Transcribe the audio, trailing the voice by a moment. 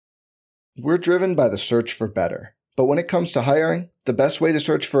We're driven by the search for better. But when it comes to hiring, the best way to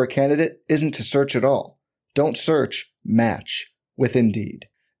search for a candidate isn't to search at all. Don't search, match with Indeed.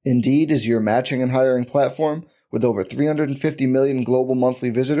 Indeed is your matching and hiring platform with over 350 million global monthly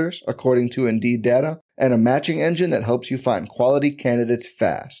visitors, according to Indeed data, and a matching engine that helps you find quality candidates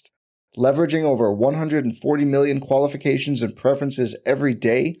fast. Leveraging over 140 million qualifications and preferences every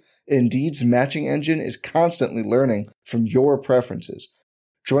day, Indeed's matching engine is constantly learning from your preferences.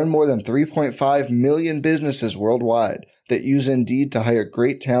 Join more than 3.5 million businesses worldwide that use Indeed to hire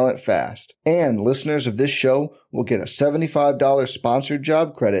great talent fast. And listeners of this show will get a $75 sponsored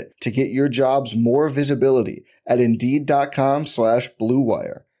job credit to get your jobs more visibility at Indeed.com/Blue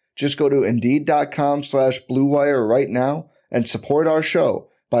Wire. Just go to Indeed.com/Blue Wire right now and support our show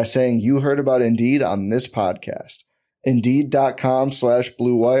by saying you heard about Indeed on this podcast.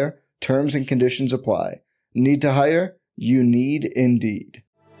 Indeed.com/Blue Wire. Terms and conditions apply. Need to hire? You need Indeed.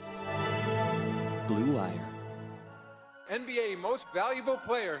 Blue Wire. NBA Most Valuable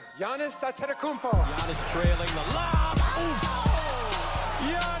Player, Giannis Antetokounmpo. Giannis trailing the lob.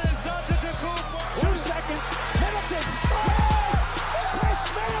 Giannis Antetokounmpo. 2 second. Middleton. Yes! Chris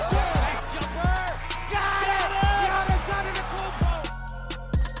Middleton. Nice jumper. Got it. Giannis Antetokounmpo.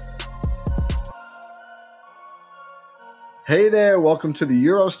 Hey there, welcome to the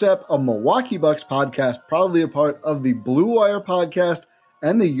Eurostep, a Milwaukee Bucks podcast, proudly a part of the Blue Wire podcast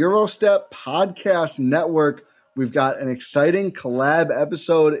and the Eurostep Podcast Network. We've got an exciting collab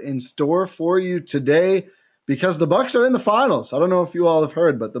episode in store for you today because the Bucks are in the finals. I don't know if you all have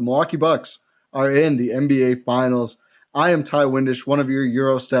heard, but the Milwaukee Bucks are in the NBA Finals. I am Ty Windish, one of your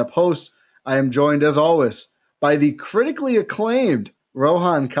Eurostep hosts. I am joined, as always, by the critically acclaimed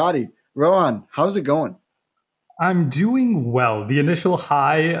Rohan Kadi. Rohan, how's it going? I'm doing well. The initial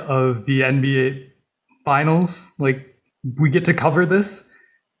high of the NBA Finals, we get to cover this.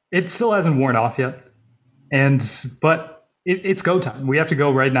 It still hasn't worn off yet, but it's go time. We have to go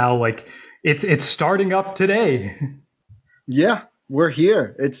right now. It's starting up today. Yeah, we're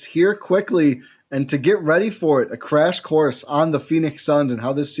here. It's here quickly, and to get ready for it, a crash course on the Phoenix Suns and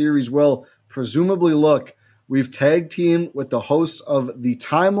how this series will presumably look. We've tag teamed with the hosts of The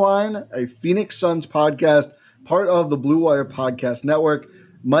Timeline, a Phoenix Suns podcast, part of the Blue Wire Podcast Network,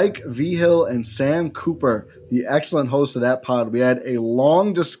 Mike Vigil and Sam Cooper, the excellent host of that pod. We had a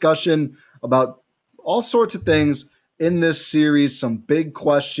long discussion about all sorts of things in this series, some big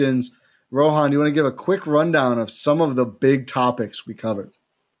questions. Rohan, you want to give a quick rundown of some of the big topics we covered?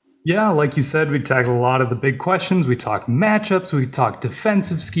 Yeah, like you said, we tackled a lot of the big questions. We talked matchups, we talked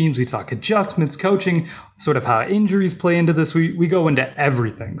defensive schemes, we talk adjustments, coaching, sort of how injuries play into this. We go into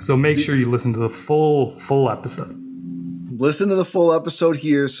everything. So make sure you listen to the full episode. Listen to the full episode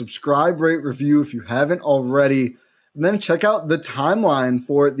here. Subscribe, rate, review if you haven't already. And then check out The Timeline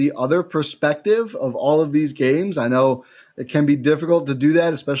for the other perspective of all of these games. I know it can be difficult to do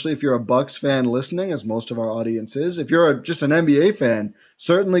that, especially if you're a Bucks fan listening, as most of our audience is. If you're just an NBA fan,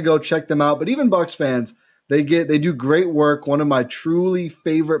 certainly go check them out. But even Bucks fans, they do great work. One of my truly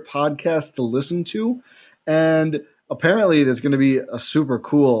favorite podcasts to listen to. And apparently there's going to be a super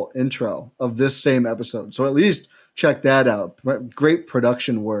cool intro of this same episode. So at least check that out. Great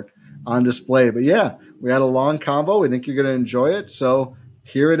production work on display. But yeah, we had a long combo. We think you're going to enjoy it. So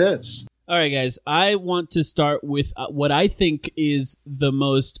here it is. All right, guys, I want to start with what I think is the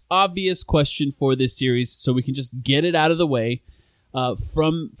most obvious question for this series, so we can just get it out of the way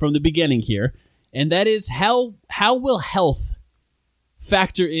from the beginning here, and that is how will health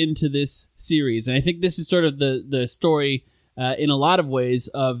factor into this series? And I think this is sort of the story in a lot of ways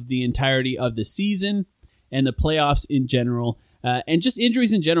of the entirety of the season and the playoffs in general. And just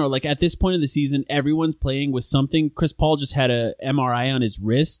injuries in general. Like at this point of the season, everyone's playing with something. Chris Paul just had a MRI on his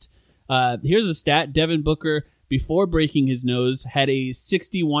wrist. Here's a stat. Devin Booker, before breaking his nose, had a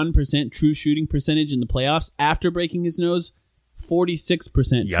 61% true shooting percentage in the playoffs. After breaking his nose,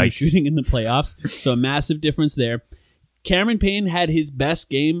 46% true shooting in the playoffs. So a massive difference there. Cameron Payne had his best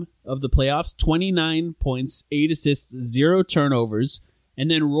game of the playoffs, 29 points, 8 assists, 0 turnovers,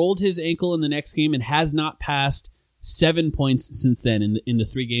 and then rolled his ankle in the next game and has not passed 7 points since then in the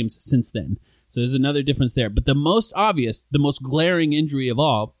 3 games since then. So there's another difference there. But the most obvious, the most glaring injury of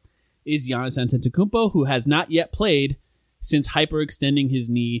all is Giannis Antetokounmpo, who has not yet played since hyperextending his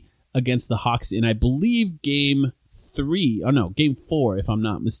knee against the Hawks in, I believe, game 4, if I'm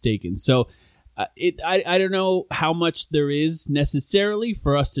not mistaken. So I don't know how much there is necessarily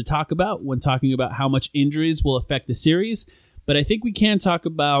for us to talk about when talking about how much injuries will affect the series, but I think we can talk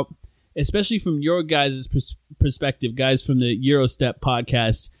about, especially from your guys' perspective, guys from the Eurostep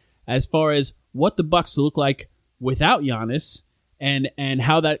podcast, as far as what the Bucks look like without Giannis, and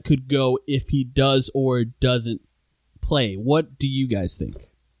how that could go if he does or doesn't play. What do you guys think?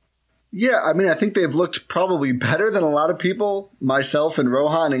 Yeah, I mean, I think they've looked probably better than a lot of people, myself and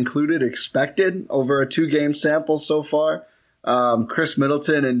Rohan included, expected over a 2-game sample so far. Chris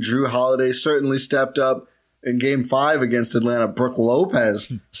Middleton and Drew Holiday certainly stepped up in Game 5 against Atlanta. Brook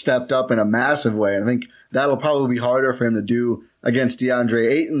Lopez stepped up in a massive way. I think that'll probably be harder for him to do against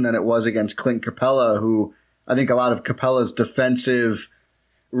DeAndre Ayton than it was against Clint Capella, who I think a lot of Capella's defensive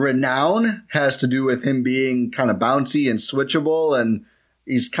renown has to do with him being kind of bouncy and switchable, and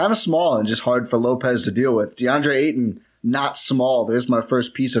he's kind of small and just hard for Lopez to deal with. DeAndre Ayton, not small. There's my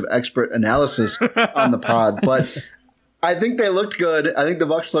first piece of expert analysis on the pod. But I think they looked good. I think the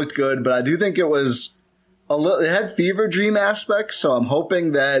Bucks looked good, but I do think it was it had fever dream aspects. So I'm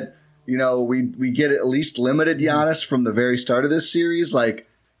hoping that, we get at least limited Giannis from the very start of this series. Like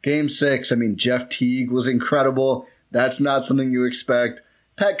Game 6, I mean, Jeff Teague was incredible. That's not something you expect.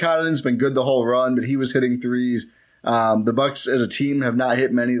 Pat Connaughton's been good the whole run, but he was hitting threes. The Bucks as a team have not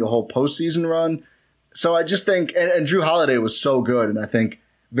hit many the whole postseason run. So I just think, and Drew Holiday was so good, and I think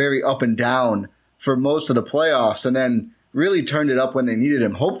very up and down for most of the playoffs, and then really turned it up when they needed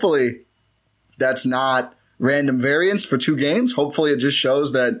him. Hopefully that's not random variance for 2 games. Hopefully it just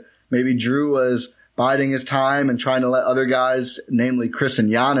shows that maybe Drew was biding his time and trying to let other guys, namely Chris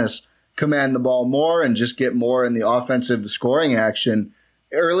and Giannis, command the ball more and just get more in the offensive scoring action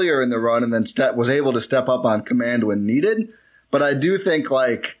earlier in the run, and then was able to step up on command when needed. But I do think,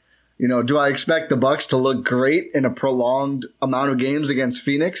 do I expect the Bucks to look great in a prolonged amount of games against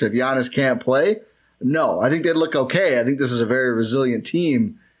Phoenix if Giannis can't play? No, I think they'd look okay. I think this is a very resilient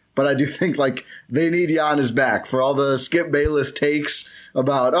team, but I do think they need Giannis back for all the Skip Bayless takes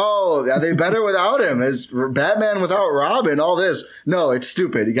about, are they better without him? Is Batman without Robin? All this. No, it's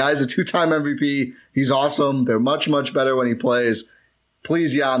stupid. The guy's a 2-time MVP. He's awesome. They're much, much better when he plays.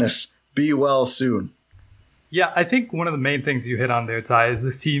 Please, Giannis, be well soon. Yeah, I think one of the main things you hit on there, Ty, is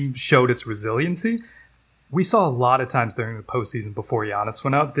this team showed its resiliency. We saw a lot of times during the postseason before Giannis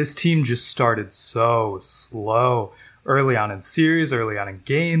went out, this team just started so slow. Early on in series, early on in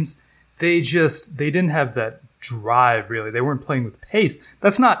games, they didn't have that drive, really. They weren't playing with pace.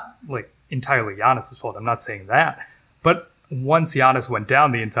 That's not, entirely Giannis' fault. I'm not saying that. But once Giannis went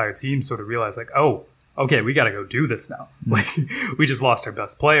down, the entire team sort of realized, okay, we got to go do this now. We just lost our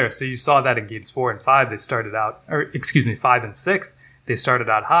best player. So you saw that in games 4 and 5. They started out, 5 and 6. They started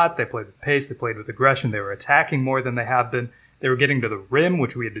out hot. They played with pace. They played with aggression. They were attacking more than they have been. They were getting to the rim,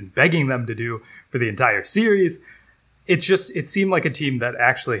 which we had been begging them to do for the entire series. It seemed like a team that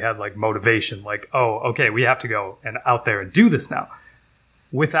actually had motivation. Okay, we have to go and out there and do this now.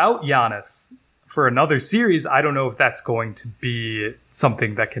 Without Giannis, for another series, I don't know if that's going to be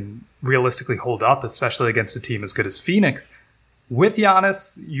something that can realistically hold up, especially against a team as good as Phoenix. With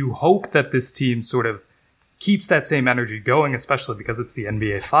Giannis, you hope that this team sort of keeps that same energy going, especially because it's the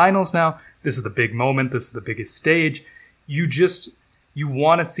NBA Finals now. This is the big moment. This is the biggest stage. You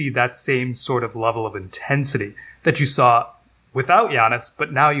want to see that same sort of level of intensity that you saw without Giannis,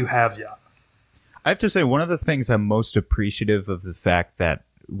 but now you have Giannis. I have to say, one of the things I'm most appreciative of the fact that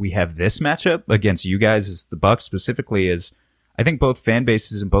we have this matchup against you guys, as the Bucks specifically, is I think both fan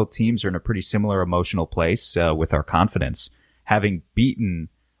bases and both teams are in a pretty similar emotional place with our confidence. Having beaten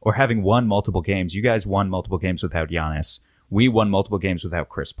or having won multiple games, you guys won multiple games without Giannis. We won multiple games without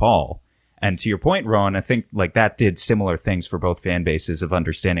Chris Paul. And to your point, Rowan, I think that did similar things for both fan bases of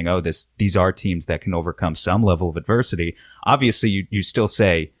understanding, these are teams that can overcome some level of adversity. Obviously, you still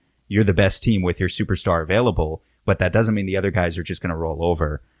say you're the best team with your superstar available, but that doesn't mean the other guys are just going to roll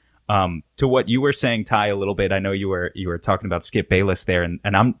over. To what you were saying, Ty, a little bit, I know you were talking about Skip Bayless there, and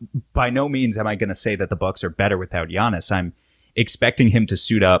I'm by no means am I going to say that the Bucks are better without Giannis. I'm expecting him to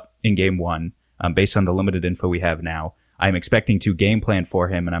suit up in Game 1 based on the limited info we have now. I'm expecting to game plan for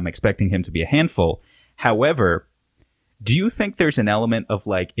him, and I'm expecting him to be a handful. However, do you think there's an element of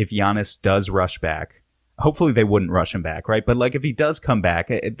if Giannis does rush back, hopefully they wouldn't rush him back, right? But if he does come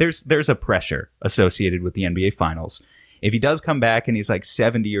back, there's a pressure associated with the NBA Finals. If he does come back and he's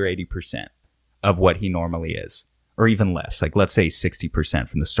 70 or 80% of what he normally is, or even less, let's say 60%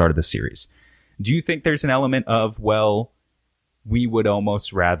 from the start of the series, do you think there's an element of, we would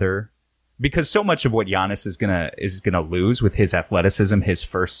almost rather, because so much of what Giannis is gonna lose with his athleticism, his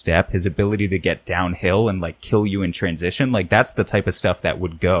first step, his ability to get downhill and kill you in transition, that's the type of stuff that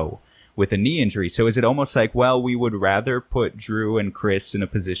would go with a knee injury. So is it almost we would rather put Drew and Chris in a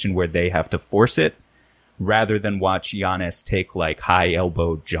position where they have to force it rather than watch Giannis take high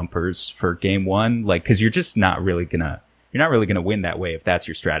elbow jumpers for Game 1? Because you're just not really gonna win that way if that's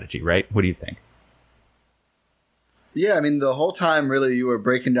your strategy, right? What do you think? Yeah, I mean, the whole time really you were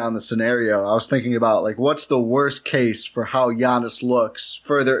breaking down the scenario, I was thinking about, like, what's the worst case for how Giannis looks,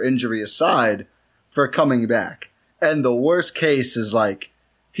 further injury aside, for coming back. And the worst case is, like,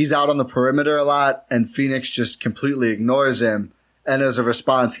 he's out on the perimeter a lot, and Phoenix just completely ignores him. And as a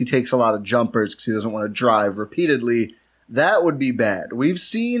response, he takes a lot of jumpers because he doesn't want to drive repeatedly. That would be bad. We've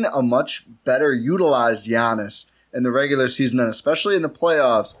seen a much better utilized Giannis in the regular season, and especially in the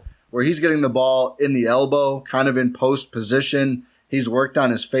playoffs, where he's getting the ball in the elbow, kind of in post position. He's worked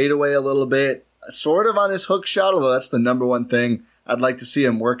on his fadeaway a little bit, sort of on his hook shot, although that's the number one thing I'd like to see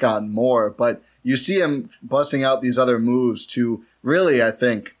him work on more. But you see him busting out these other moves to really, I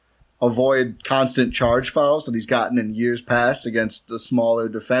think, avoid constant charge fouls that he's gotten in years past against the smaller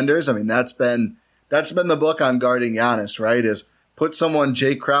defenders. I mean, that's been the book on guarding Giannis, right? Is put someone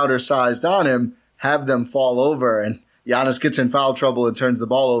Jay Crowder sized on him, have them fall over, and Giannis gets in foul trouble and turns the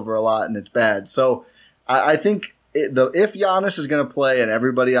ball over a lot, and it's bad. So I think if Giannis is going to play, and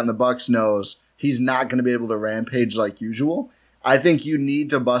everybody on the Bucks knows he's not going to be able to rampage like usual, I think you need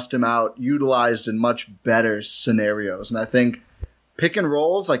to bust him out, utilized in much better scenarios. And I think pick and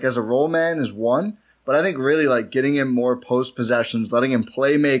rolls, like as a roll man, is one. But I think really like getting him more post possessions, letting him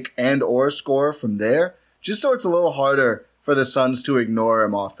play make and or score from there, just so it's a little harder for the Suns to ignore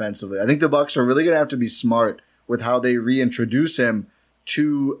him offensively. I think the Bucks are really going to have to be smart with how they reintroduce him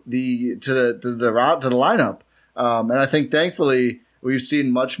to the lineup. And I think thankfully we've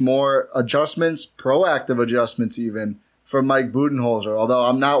seen much more adjustments, proactive adjustments even, from Mike Budenholzer. Although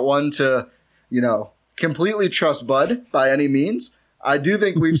I'm not one to, completely trust Bud by any means, I do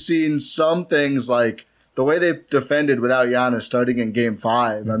think we've seen some things like the way they defended without Giannis starting in Game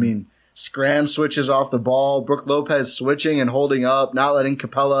 5. I mean, Scram switches off the ball, Brook Lopez switching and holding up, not letting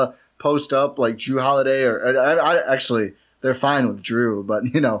Capella post up like Drew Holiday, or actually they're fine with Drew, but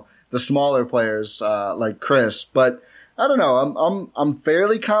the smaller players like Chris. But I don't know. I'm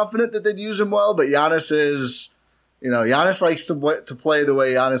fairly confident that they'd use him well. But Giannis is, Giannis likes to play the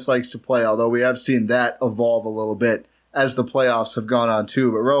way Giannis likes to play. Although we have seen that evolve a little bit as the playoffs have gone on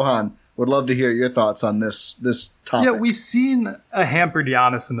too. But Rohan, would love to hear your thoughts on this topic. Yeah, we've seen a hampered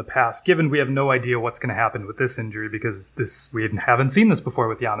Giannis in the past, given we have no idea what's going to happen with this injury because we haven't seen this before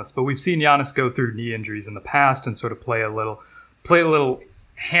with Giannis. But we've seen Giannis go through knee injuries in the past and sort of play a little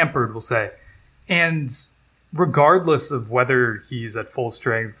hampered, we'll say. And regardless of whether he's at full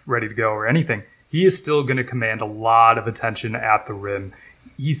strength, ready to go or anything, he is still going to command a lot of attention at the rim.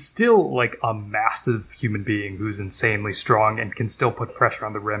 He's still like a massive human being who's insanely strong and can still put pressure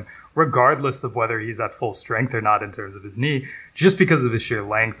on the rim, regardless of whether he's at full strength or not in terms of his knee, just because of his sheer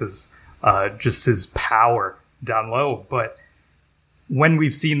length, just his power down low. But when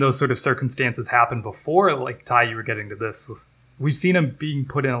we've seen those sort of circumstances happen before, like Ty, you were getting to this, we've seen him being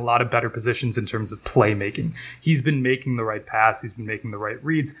put in a lot of better positions in terms of playmaking. He's been making the right pass. He's been making the right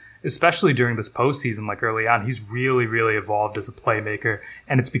reads, especially during this postseason. Like early on, he's really, really evolved as a playmaker,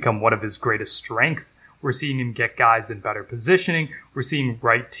 and it's become one of his greatest strengths. We're seeing him get guys in better positioning. We're seeing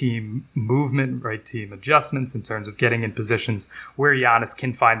right team movement, right team adjustments in terms of getting in positions where Giannis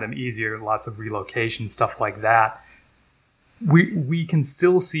can find them easier, lots of relocation, stuff like that. We can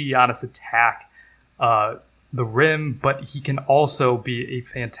still see Giannis attack the rim, but he can also be a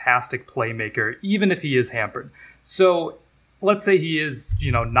fantastic playmaker, even if he is hampered. So let's say he is,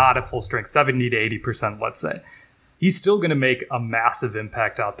 not at full strength, 70 to 80%, let's say. He's still going to make a massive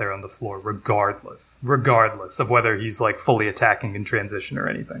impact out there on the floor, regardless of whether he's like fully attacking in transition or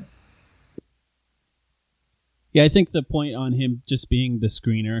anything. Yeah, I think the point on him just being the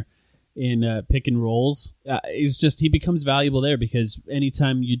screener in pick and rolls is just he becomes valuable there because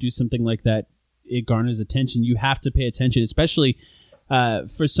anytime you do something like that, it garners attention. You have to pay attention, especially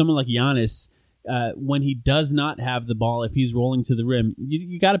for someone like Giannis. When he does not have the ball, if he's rolling to the rim,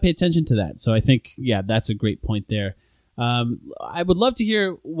 you got to pay attention to that. So I think, that's a great point there. I would love to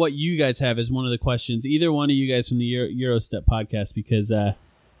hear what you guys have as one of the questions, either one of you guys from the Eurostep podcast, because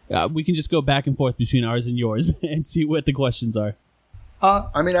we can just go back and forth between ours and yours and see what the questions are.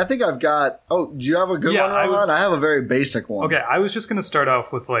 I think I've got... Oh, do you have a good one, Rohan? I have a very basic one. Okay, I was just going to start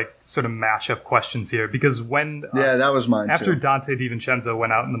off with like sort of matchup questions here because when... that was mine after too. Dante DiVincenzo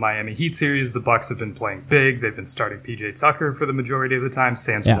went out in the Miami Heat series, the Bucks have been playing big. They've been starting PJ Tucker for the majority of the time,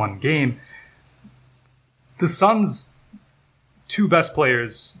 sans one game. The Suns' two best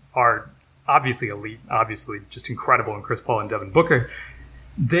players are obviously elite, obviously just incredible in Chris Paul and Devin Booker.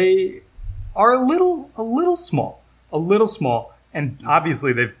 They are a little small. And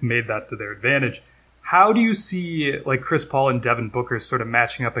obviously they've made that to their advantage. How do you see like Chris Paul and Devin Booker sort of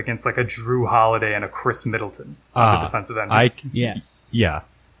matching up against like a Drew Holiday and a Chris Middleton on the defensive end? Yes. Yeah.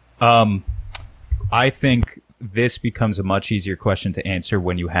 I think this becomes a much easier question to answer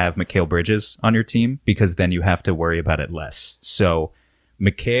when you have Mikal Bridges on your team, because then you have to worry about it less. So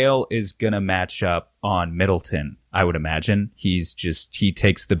Mikal is going to match up on Middleton, I would imagine. He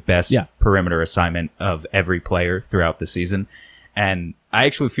takes the best perimeter assignment of every player throughout the season. And I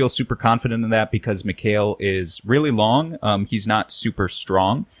actually feel super confident in that because Mikal is really long. He's not super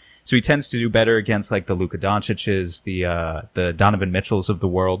strong. So he tends to do better against like the Luka Doncic's, the Donovan Mitchells of the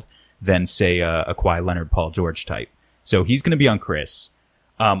world than say a Kawhi Leonard, Paul George type. So he's going to be on Chris.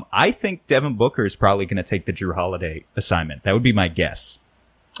 I think Devin Booker is probably going to take the Drew Holiday assignment. That would be my guess.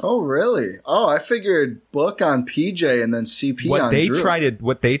 Oh, really? Oh, I figured Book on PJ and then CP on Drew.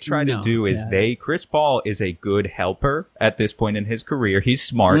 What they try to do is Chris Paul is a good helper at this point in his career. He's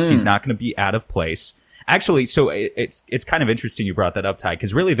smart. He's not going to be out of place. Actually, so it's kind of interesting you brought that up, Ty,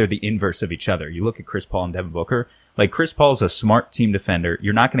 because really they're the inverse of each other. You look at Chris Paul and Devin Booker. Like, Chris Paul's a smart team defender.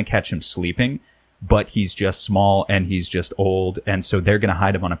 You're not going to catch him sleeping, but he's just small and he's just old. And so they're going to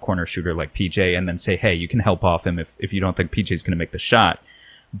hide him on a corner shooter like PJ and then say, hey, you can help off him if you don't think PJ's going to make the shot.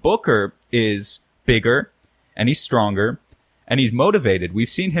 Booker is bigger and he's stronger and he's motivated. We've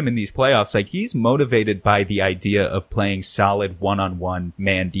seen him in these playoffs. Like, he's motivated by the idea of playing solid one-on-one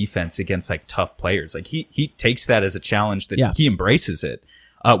man defense against like tough players. Like, he takes that as a challenge that he embraces it.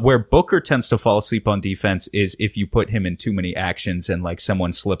 Where Booker tends to fall asleep on defense is if you put him in too many actions and like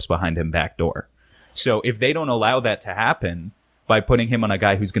someone slips behind him backdoor. So if they don't allow that to happen by putting him on a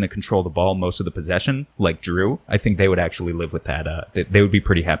guy who's going to control the ball most of the possession, like Drew, I think they would actually live with that. They would be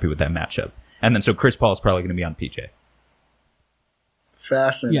pretty happy with that matchup. And then so Chris Paul is probably going to be on PJ.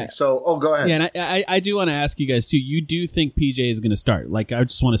 Fascinating. Yeah. So, go ahead. Yeah, and I do want to ask you guys too. You do think PJ is going to start? Like, I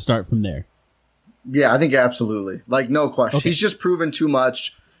just want to start from there. Yeah, I think absolutely. Like, no question. Okay. He's just proven too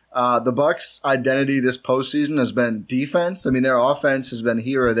much. The Bucks' identity this postseason has been defense. I mean, their offense has been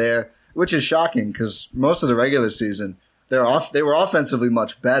here or there, which is shocking because most of the regular season they were offensively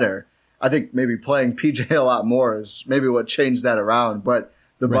much better. I think maybe playing PJ a lot more is maybe what changed that around. But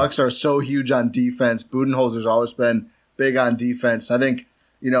the Bucks are so huge on defense. Budenholzer's always been big on defense. I think,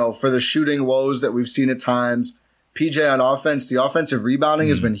 for the shooting woes that we've seen at times, PJ on offense, the offensive rebounding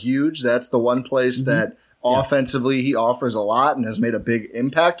has been huge. That's the one place that offensively he offers a lot and has made a big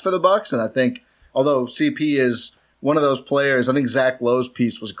impact for the Bucks. And I think, although CP is one of those players, I think Zach Lowe's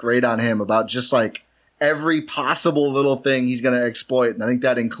piece was great on him about just like every possible little thing he's going to exploit. And I think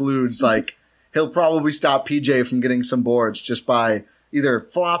that includes like he'll probably stop PJ from getting some boards just by either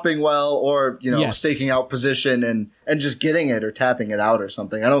flopping well or, staking out position and just getting it or tapping it out or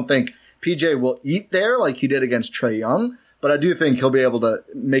something. I don't think PJ will eat there like he did against Trae Young, but I do think he'll be able to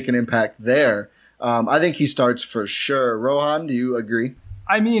make an impact there. I think he starts for sure. Rohan, do you agree?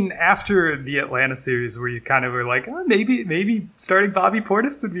 I mean, after the Atlanta series where you kind of were like, maybe starting Bobby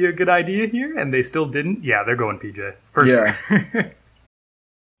Portis would be a good idea here, and they still didn't. Yeah, they're going PJ. For sure.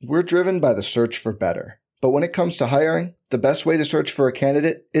 We're driven by the search for better. But when it comes to hiring, the best way to search for a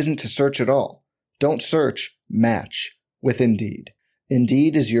candidate isn't to search at all. Don't search, match with Indeed.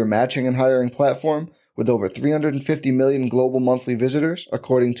 Indeed is your matching and hiring platform with over 350 million global monthly visitors,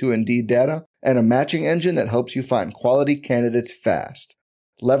 according to Indeed data, and a matching engine that helps you find quality candidates fast.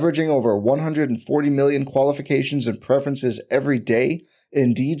 Leveraging over 140 million qualifications and preferences every day,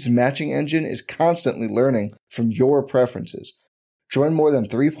 Indeed's matching engine is constantly learning from your preferences. Join more than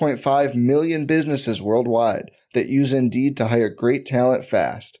 3.5 million businesses worldwide that use Indeed to hire great talent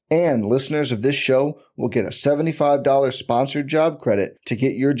fast. And listeners of this show will get a $75 sponsored job credit to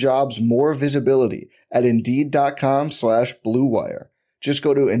get your jobs more visibility at Indeed.com/Blue Wire. Just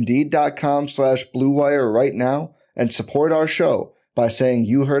go to Indeed.com/Blue Wire right now and support our show by saying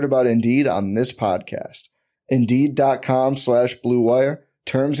you heard about Indeed on this podcast. Indeed.com/Blue Wire.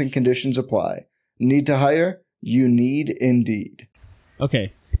 Terms and conditions apply. Need to hire? You need Indeed.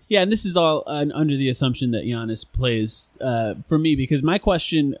 Okay. Yeah, and this is all under the assumption that Giannis plays for me, because my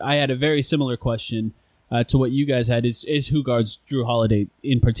question, I had a very similar question to what you guys had, is who guards Drew Holiday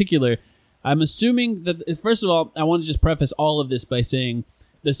in particular. I'm assuming that, first of all, I want to just preface all of this by saying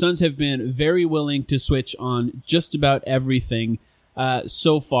the Suns have been very willing to switch on just about everything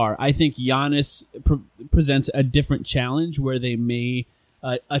so far. I think Giannis presents a different challenge where they may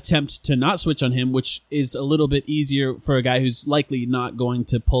attempt to not switch on him, which is a little bit easier for a guy who's likely not going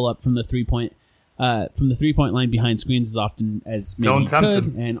to pull up from the 3-point line behind screens as often as maybe he could.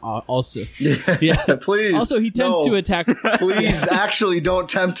 Him. And also, please. Also, he tends to attack. Please, actually, don't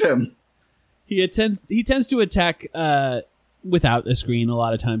tempt him. He tends to attack without a screen a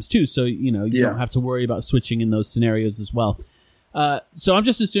lot of times too. So you don't have to worry about switching in those scenarios as well. So I'm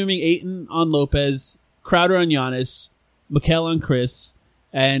just assuming Ayton on Lopez, Crowder on Giannis, Mikal on Chris.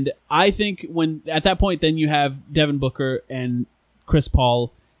 And I think when at that point, then you have Devin Booker and Chris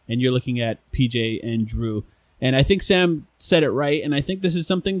Paul, and you're looking at PJ and Drew. And I think Sam said it right, and I think this is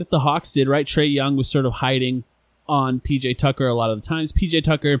something that the Hawks did, right? Trae Young was sort of hiding on PJ Tucker a lot of the times. PJ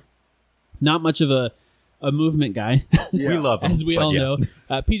Tucker, not much of a movement guy. We love him, as we all know.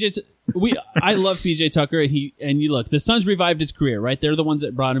 I love PJ Tucker, and you look, the Suns revived his career, right? They're the ones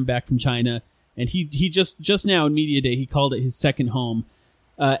that brought him back from China, and he just now in media day he called it his second home.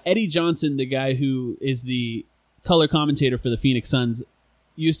 Eddie Johnson, the guy who is the color commentator for the Phoenix Suns,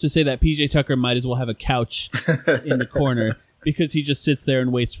 used to say that PJ Tucker might as well have a couch in the corner because he just sits there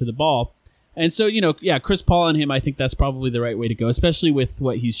and waits for the ball. And so, Chris Paul on him, I think that's probably the right way to go, especially with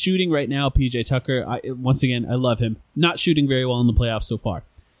what he's shooting right now. PJ Tucker, once again, I love him. Not shooting very well in the playoffs so far.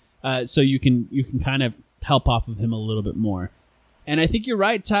 So you can kind of help off of him a little bit more. And I think you're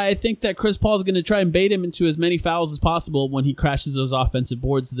right, Ty. I think that Chris Paul is going to try and bait him into as many fouls as possible when he crashes those offensive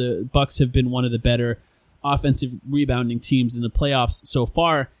boards. The Bucks have been one of the better offensive rebounding teams in the playoffs so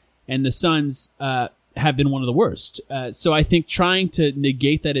far, and the Suns have been one of the worst. So I think trying to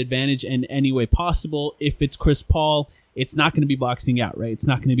negate that advantage in any way possible, if it's Chris Paul, it's not going to be boxing out, right? It's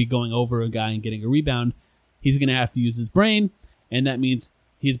not going to be going over a guy and getting a rebound. He's going to have to use his brain, and that means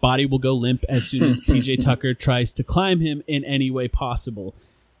his body will go limp as soon as PJ Tucker tries to climb him in any way possible.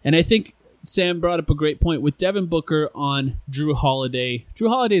 And I think Sam brought up a great point with Devin Booker on Drew Holiday. Drew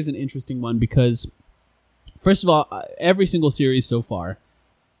Holiday is an interesting one because, first of all, every single series so far,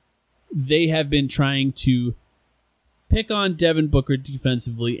 they have been trying to pick on Devin Booker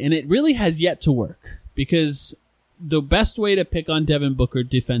defensively, and it really has yet to work because the best way to pick on Devin Booker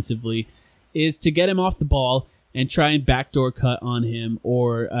defensively is to get him off the ball and try and backdoor cut on him,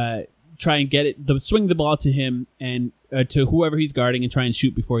 or try and swing the ball to him and to whoever he's guarding and try and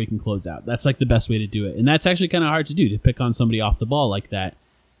shoot before he can close out. That's like the best way to do it. And that's actually kind of hard to do, to pick on somebody off the ball like that.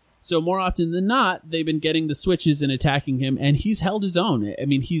 So more often than not, they've been getting the switches and attacking him, and he's held his own. I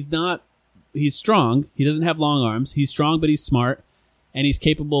mean, he's strong. He doesn't have long arms. He's strong, but he's smart, and he's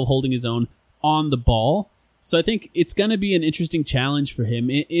capable of holding his own on the ball. So I think it's going to be an interesting challenge for him.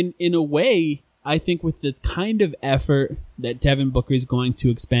 In a way, I think with the kind of effort that Devin Booker is going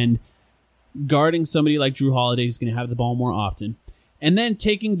to expend guarding somebody like Drew Holiday, who's going to have the ball more often, and then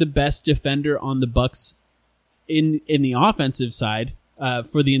taking the best defender on the Bucks in the offensive side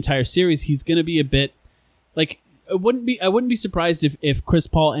for the entire series, he's going to be a bit like, I wouldn't be surprised if Chris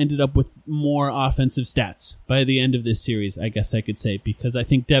Paul ended up with more offensive stats by the end of this series, I guess I could say, because I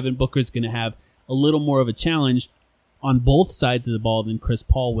think Devin Booker is going to have a little more of a challenge on both sides of the ball than Chris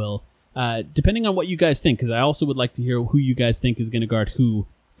Paul will. Depending on what you guys think, because I also would like to hear who you guys think is going to guard who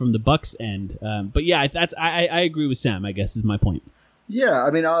from the Bucks end. But yeah, I agree with Sam, I guess is my point. Yeah,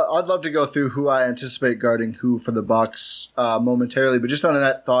 I mean, I'd love to go through who I anticipate guarding who for the Bucks momentarily, but just on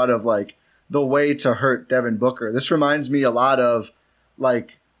that thought of like the way to hurt Devin Booker, this reminds me a lot of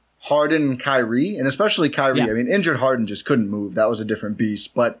like Harden and Kyrie, and especially Kyrie. Yeah. I mean, injured Harden just couldn't move. That was a different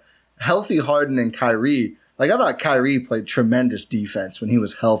beast. But healthy Harden and Kyrie, like I thought Kyrie played tremendous defense when he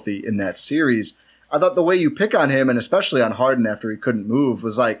was healthy in that series. I thought the way you pick on him, and especially on Harden after he couldn't move,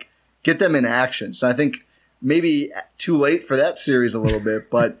 was like get them in action. So I think maybe too late for that series a little bit,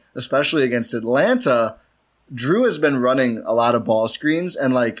 but especially against Atlanta, Drew has been running a lot of ball screens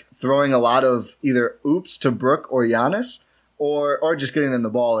and like throwing a lot of either oops to Brook or Giannis, or just getting them the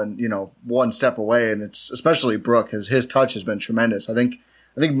ball and, you know, one step away. And it's especially Brook, his touch has been tremendous. I think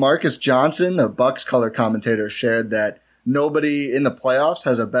Marcus Johnson, a Bucks color commentator, shared that nobody in the playoffs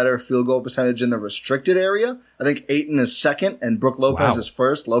has a better field goal percentage in the restricted area. I think Ayton is second and Brook Lopez is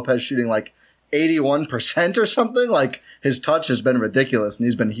first. Lopez shooting like 81% or something. Like his touch has been ridiculous, and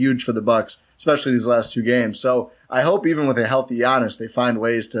he's been huge for the Bucks, especially these last two games. So I hope even with a healthy Giannis, they find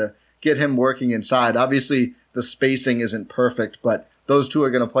ways to get him working inside. Obviously, the spacing isn't perfect, but those two are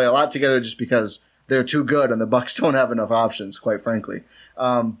going to play a lot together just because they're too good, and the Bucks don't have enough options, quite frankly.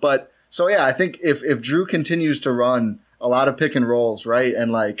 But so yeah, I think if Drew continues to run a lot of pick and rolls, right,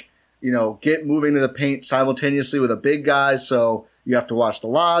 and like, you know, get moving to the paint simultaneously with a big guy, so you have to watch the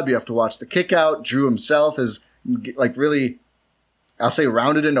lob, you have to watch the kick out. Drew himself is like really, I'll say,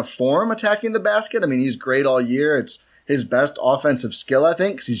 rounded into form attacking the basket. I mean, he's great all year. It's his best offensive skill, I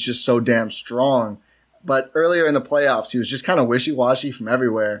think, because he's just so damn strong. But earlier in the playoffs, he was just kind of wishy-washy from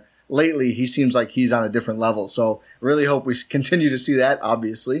everywhere. Lately, he seems like he's on a different level. So really hope we continue to see that,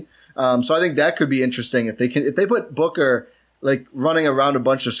 obviously. So I think that could be interesting if they put Booker like running around a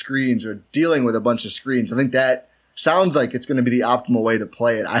bunch of screens or dealing with a bunch of screens. I think that sounds like it's going to be the optimal way to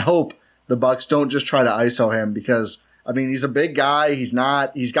play it. I hope the Bucks don't just try to ISO him because, I mean, he's a big guy. He's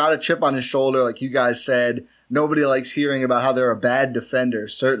got a chip on his shoulder, like you guys said. nobody likes hearing about how they're a bad defender,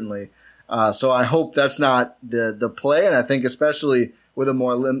 certainly. So I hope that's not the play, and I think especially with a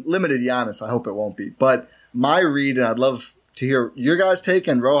more limited Giannis, I hope it won't be. But my read, and I'd love to hear your guys' take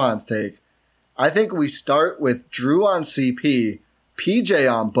and Rohan's take, I think we start with Drew on CP,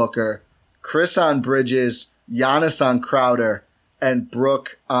 PJ on Booker, Chris on Bridges, Giannis on Crowder, and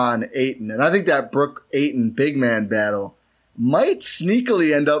Brook on Ayton. And I think that Brook-Ayton big man battle might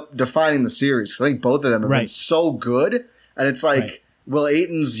sneakily end up defining the series. I think both of them have been so good. And it's like, will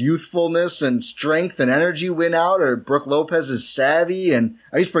Ayton's youthfulness and strength and energy win out, or Brook Lopez is savvy? And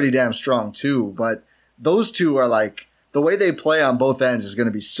he's pretty damn strong too. But those two are like, the way they play on both ends is going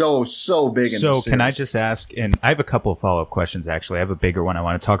to be so big in the series. So can I just ask, and I have a couple of follow-up questions, actually. I have a bigger one I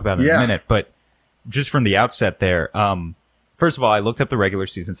want to talk about in a minute. But just from the outset there, first of all, I looked up the regular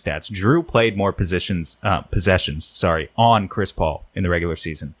season stats. Drew played more possessions, on Chris Paul in the regular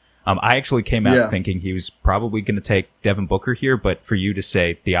season. I actually came out thinking he was probably going to take Devin Booker here, but for you to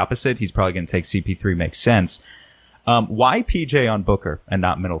say the opposite, he's probably going to take CP3 makes sense. Why PJ on Booker and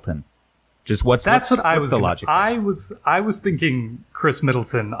not Middleton? Just what's the logic? I was thinking Chris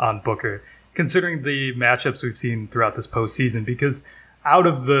Middleton on Booker, considering the matchups we've seen throughout this postseason, because out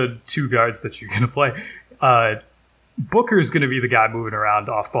of the two guards that you're going to play, Booker is going to be the guy moving around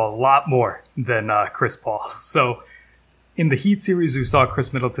off ball a lot more than Chris Paul. So in the Heat series, we saw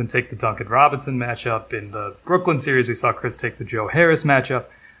Chris Middleton take the Duncan Robinson matchup. In the Brooklyn series, we saw Chris take the Joe Harris matchup.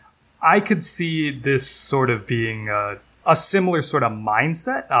 I could see this sort of being a similar sort of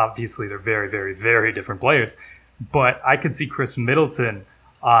mindset. Obviously, they're very, very, very different players. But I could see Chris Middleton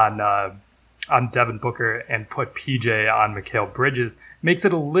on Devin Booker and put PJ on Mikal Bridges. Makes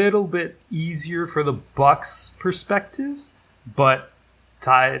it a little bit easier for the Bucks' perspective. But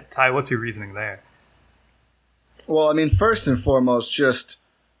Ty, what's your reasoning there? Well, I mean, first and foremost, just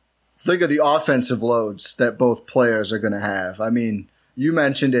think of the offensive loads that both players are going to have. I mean, you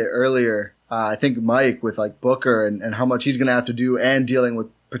mentioned it earlier, I think Mike, with like Booker and how much he's going to have to do and dealing with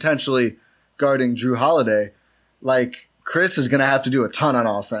potentially guarding Drew Holiday. Like, Chris is going to have to do a ton on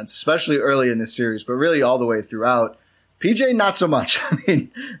offense, especially early in this series, but really all the way throughout. PJ, not so much. I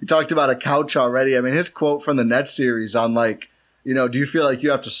mean, we talked about a couch already. I mean, his quote from the Nets series on like, do you feel like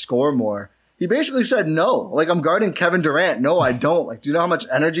you have to score more? He basically said, no, like, I'm guarding Kevin Durant. No, I don't. Like, do you know how much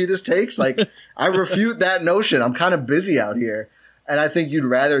energy this takes? Like, I refute that notion. I'm kind of busy out here. And I think you'd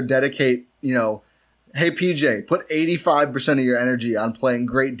rather dedicate, hey, PJ, put 85% of your energy on playing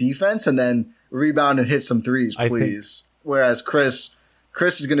great defense and then rebound and hit some threes, please. Whereas Chris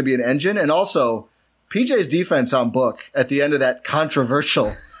is going to be an engine. And also, PJ's defense on Book at the end of that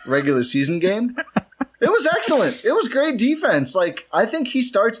controversial regular season game, it was excellent. It was great defense. Like, I think he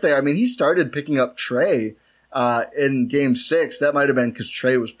starts there. I mean, he started picking up Trey in game 6. That might have been because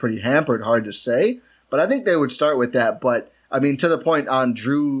Trey was pretty hampered, hard to say. But I think they would start with that. But, I mean, to the point on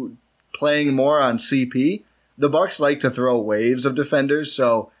Drew playing more on CP, the Bucks like to throw waves of defenders.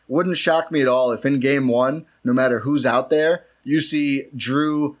 So wouldn't shock me at all if in game 1, no matter who's out there, you see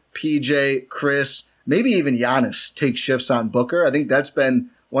Drew, PJ, Chris, maybe even Giannis take shifts on Booker. I think that's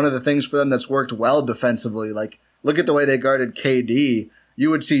been one of the things for them that's worked well defensively. Like, look at the way they guarded KD. You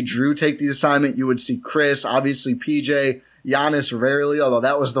would see Drew take the assignment. You would see Chris, obviously PJ, Giannis rarely, although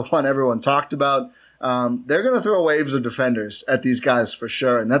that was the one everyone talked about. They're going to throw waves of defenders at these guys for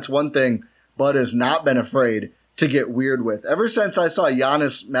sure. And that's one thing Bud has not been afraid to get weird with. Ever since I saw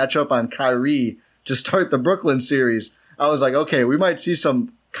Giannis match up on Kyrie to start the Brooklyn series, I was like, okay, we might see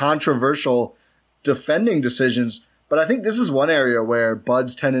some controversial defending decisions. But I think this is one area where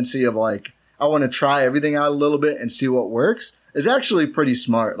Bud's tendency of like, I want to try everything out a little bit and see what works is actually pretty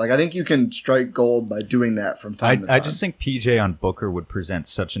smart. Like, I think you can strike gold by doing that from time to time. I just think PJ on Booker would present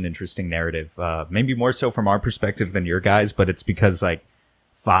such an interesting narrative. Maybe more so from our perspective than your guys, but it's because like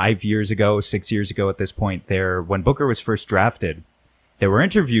 6 years ago at this point when Booker was first drafted, there were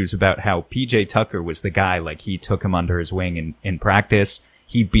interviews about how PJ Tucker was the guy. Like, he took him under his wing in practice.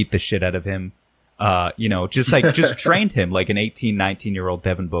 He beat the shit out of him. Just trained him like an 18, 19-year-old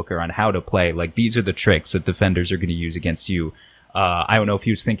Devin Booker on how to play. Like, these are the tricks that defenders are going to use against you. I don't know if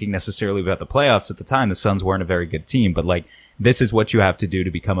he was thinking necessarily about the playoffs at the time. The Suns weren't a very good team, but like, this is what you have to do to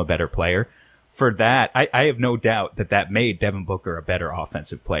become a better player. For that, I have no doubt that made Devin Booker a better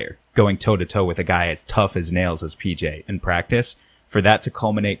offensive player, going toe-to-toe with a guy as tough as nails as PJ in practice. For that to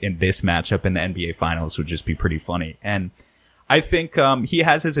culminate in this matchup in the NBA Finals would just be pretty funny. And I think he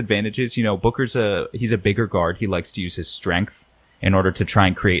has his advantages. Booker's he's a bigger guard. He likes to use his strength in order to try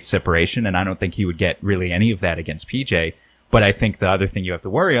and create separation, and I don't think he would get really any of that against PJ. But I think the other thing you have to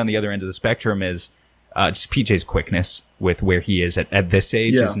worry on the other end of the spectrum is just PJ's quickness with where he is at this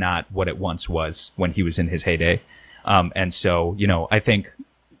age Yeah. is not what it once was when he was in his heyday. And so, I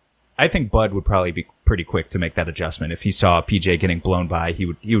think Bud would probably be pretty quick to make that adjustment. If he saw PJ getting blown by, he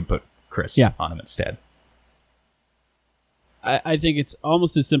would put Chris on him instead. I think it's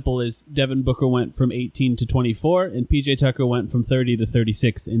almost as simple as Devin Booker went from 18 to 24, and PJ Tucker went from 30 to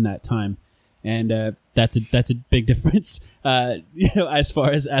 36 in that time, and that's a big difference, as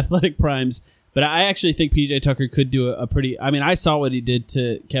far as athletic primes. But I actually think PJ Tucker could do a pretty. I mean, I saw what he did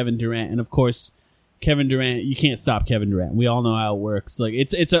to Kevin Durant, and of course, Kevin Durant. You can't stop Kevin Durant. We all know how it works. Like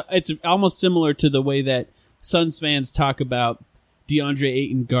it's almost similar to the way that Suns fans talk about DeAndre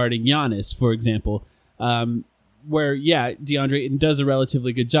Ayton guarding Giannis, for example. Where, DeAndre Ayton does a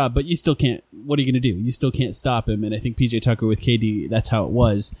relatively good job, but you still can't. What are you going to do? You still can't stop him. And I think PJ Tucker with KD, that's how it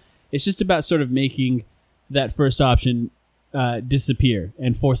was. It's just about sort of making that first option disappear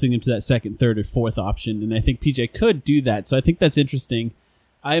and forcing him to that second, third, or fourth option. And I think PJ could do that. So I think that's interesting.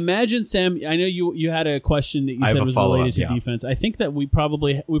 I imagine, Sam, I know you had a question that you said was related to defense. I think that we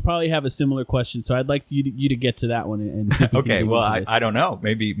probably have a similar question. So I'd like you to get to that one and see if we can Okay, well, I don't know.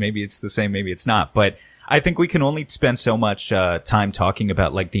 Maybe it's the same, maybe it's not. But I think we can only spend so much time talking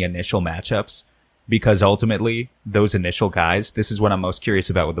about like the initial matchups, because ultimately those initial guys, this is what I'm most curious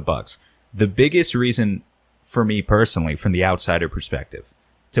about with the Bucks. The biggest reason for me personally, from the outsider perspective,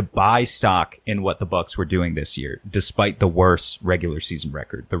 to buy stock in what the Bucks were doing this year, despite the worst regular season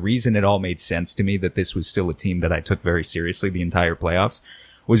record, the reason it all made sense to me that this was still a team that I took very seriously the entire playoffs,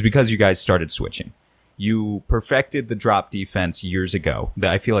 was because you guys started switching. You perfected the drop defense years ago.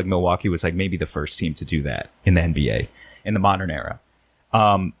 I feel like Milwaukee was like maybe the first team to do that in the NBA in the modern era.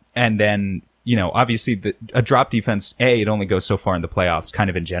 And then, obviously a drop defense, A, it only goes so far in the playoffs kind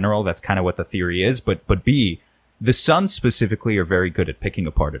of in general. That's kind of what the theory is. But B, the Suns specifically are very good at picking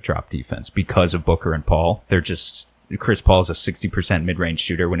apart a drop defense because of Booker and Paul. Chris Paul's a 60% mid-range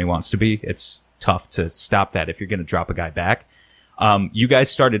shooter when he wants to be. It's tough to stop that if you're going to drop a guy back. You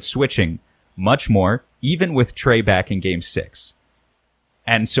guys started switching much more, even with Trey back in Game 6.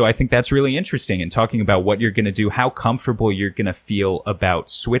 And so I think that's really interesting in talking about what you're going to do, how comfortable you're going to feel about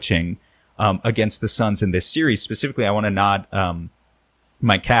switching against the Suns in this series. Specifically, I want to nod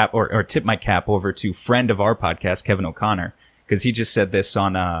my cap or tip my cap over to friend of our podcast, Kevin O'Connor, because he just said this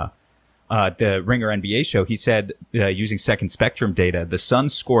on the Ringer NBA show. He said, using Second Spectrum data, the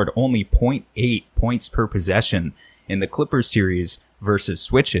Suns scored only 0.8 points per possession in the Clippers series versus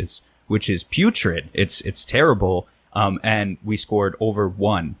switches, which is putrid. It's terrible. And we scored over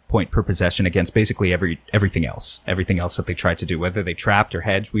 1 point per possession against basically everything else that they tried to do, whether they trapped or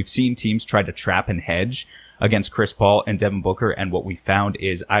hedged. We've seen teams try to trap and hedge against Chris Paul and Devin Booker. And what we found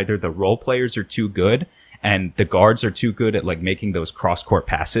is either the role players are too good and the guards are too good at like making those cross court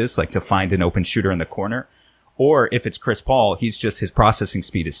passes, like to find an open shooter in the corner. Or if it's Chris Paul, his processing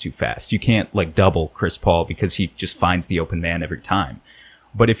speed is too fast. You can't like double Chris Paul because he just finds the open man every time.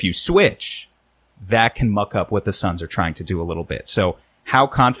 But if you switch, that can muck up what the Suns are trying to do a little bit. So how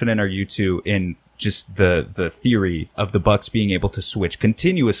confident are you two in just the theory of the Bucks being able to switch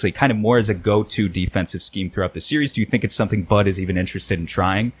continuously, kind of more as a go-to defensive scheme throughout the series? Do you think it's something Bud is even interested in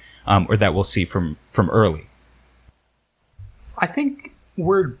trying, or that we'll see from early? I think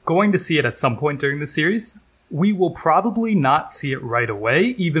we're going to see it at some point during the series. We will probably not see it right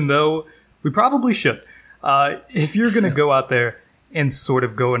away, even though we probably should. If you're going to go out there and sort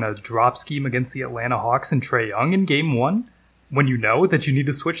of go in a drop scheme against the Atlanta Hawks and Trae Young in Game 1, when you know that you need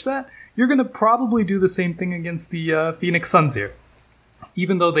to switch that, you're going to probably do the same thing against the Phoenix Suns here.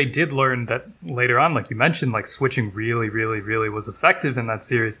 Even though they did learn that later on, like you mentioned, like switching really, really, really was effective in that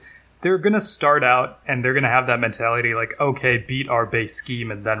series, they're going to start out and they're going to have that mentality like, okay, beat our base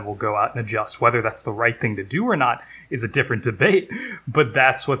scheme and then we'll go out and adjust. Whether that's the right thing to do or not is a different debate, but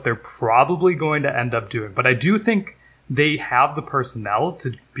that's what they're probably going to end up doing. But I do think they have the personnel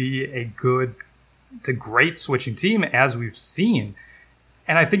to be a good to great switching team, as we've seen.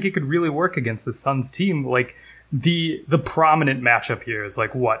 And I think it could really work against the Suns team. Like the prominent matchup here is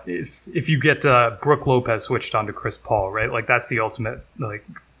like, what if you get Brook Lopez switched onto Chris Paul, right? Like that's the ultimate, like,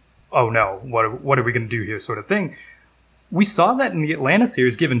 oh no, what are we going to do here sort of thing. We saw that in the Atlanta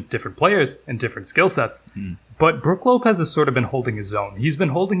series, given different players and different skill sets. But Brook Lopez has sort of been holding his own. He's been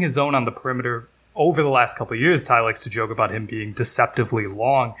holding his own on the perimeter over the last couple of years. Ty likes to joke about him being deceptively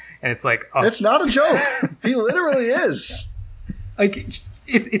long, and it's like it's not a joke. He literally is. Like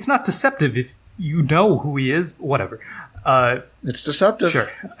it's not deceptive if you know who he is. Whatever. It's deceptive. Sure,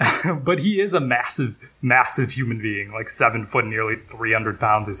 but he is a massive, massive human being, like 7 foot, nearly 300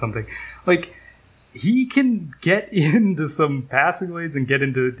 pounds or something. Like he can get into some passing lanes and get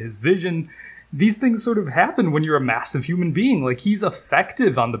into his vision. these things sort of happen when you're a massive human being. Like, he's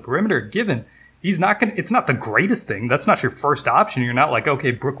effective on the perimeter, given he's not going to, it's not the greatest thing. That's not your first option. You're not like,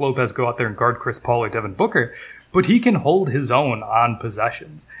 okay, Brook Lopez, go out there and guard Chris Paul or Devin Booker. But he can hold his own on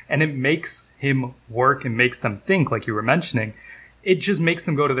possessions, and it makes him work and makes them think, like you were mentioning. It just makes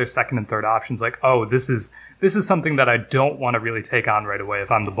them go to their second and third options. Like, oh, this is something that I don't want to really take on right away if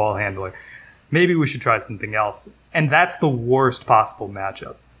I'm the ball handler. Maybe we should try something else. And that's the worst possible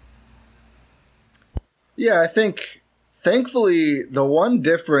matchup. Yeah, I think, thankfully, the one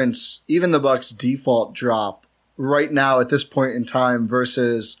difference, even the Bucks' default drop right now at this point in time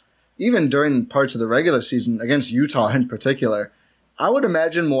versus even during parts of the regular season against Utah in particular, I would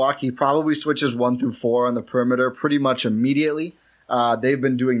imagine Milwaukee probably switches 1 through 4 on the perimeter pretty much immediately. They've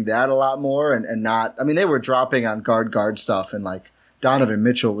been doing that a lot more and not, I mean, they were dropping on guard stuff, and like Donovan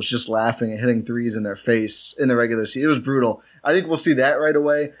Mitchell was just laughing and hitting threes in their face in the regular season. It was brutal. I think we'll see that right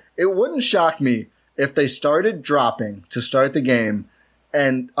away. It wouldn't shock me if they started dropping to start the game,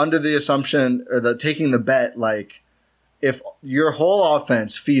 and under the assumption or taking the bet, like, if your whole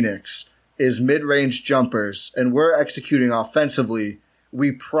offense, Phoenix, is mid-range jumpers and we're executing offensively,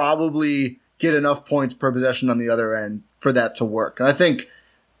 we probably get enough points per possession on the other end for that to work. And I think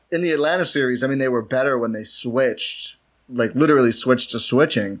in the Atlanta series, I mean, they were better when they switched, like literally switched to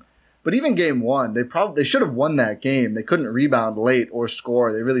switching. But even game 1, they should have won that game. They couldn't rebound late or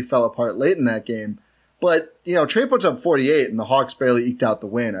score. They really fell apart late in that game. But, you know, Trey puts up 48 and the Hawks barely eked out the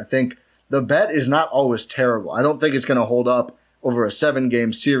win. I think the bet is not always terrible. I don't think it's going to hold up over a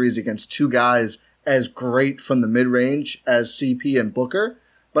 7-game series against two guys as great from the mid-range as CP and Booker.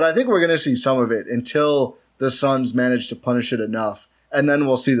 But I think we're going to see some of it until the Suns manage to punish it enough. And then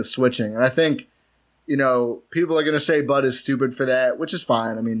we'll see the switching. And I think, you know, people are going to say Bud is stupid for that, which is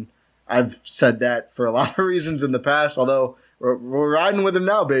fine. I mean, I've said that for a lot of reasons in the past, although we're riding with him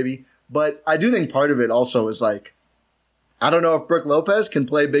now, baby. But I do think part of it also is like, I don't know if Brook Lopez can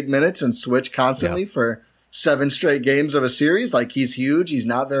play big minutes and switch constantly for 7 straight games of a series. Like, he's huge. He's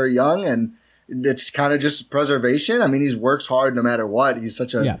not very young, and it's kind of just preservation. I mean, he works hard no matter what. He's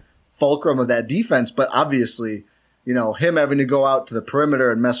such a fulcrum of that defense. But obviously, you know, him having to go out to the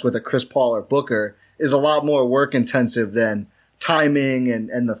perimeter and mess with a Chris Paul or Booker is a lot more work intensive than timing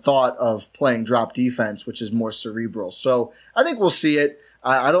and the thought of playing drop defense, which is more cerebral. So I think we'll see it.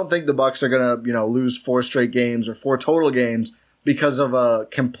 I don't think the Bucks are going to, you know, lose 4 straight games or 4 total games because of a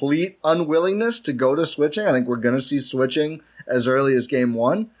complete unwillingness to go to switching. I think we're going to see switching as early as game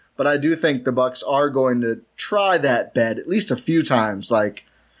 1, but I do think the Bucks are going to try that bet at least a few times. Like,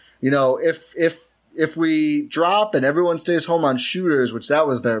 you know, if we drop and everyone stays home on shooters, which that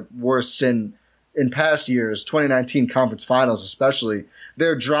was their worst sin in past years, 2019 conference finals especially,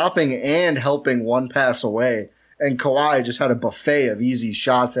 they're dropping and helping one pass away. And Kawhi just had a buffet of easy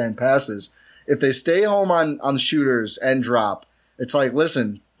shots and passes. If they stay home on the shooters and drop, it's like,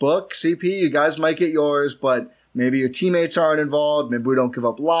 listen, Book, CP, you guys might get yours, but maybe your teammates aren't involved. Maybe we don't give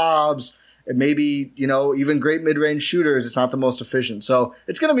up lobs. And maybe, you know, even great mid-range shooters, it's not the most efficient. So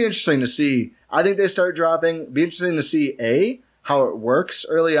it's going to be interesting to see. I think they start dropping. Be interesting to see, A, how it works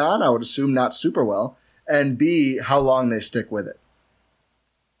early on. I would assume not super well. And B, how long they stick with it.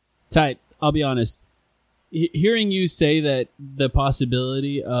 Tight. I'll be honest. Hearing you say that the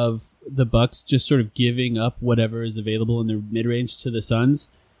possibility of the Bucks just sort of giving up whatever is available in their mid-range to the Suns,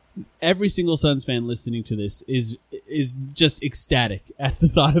 every single Suns fan listening to this is just ecstatic at the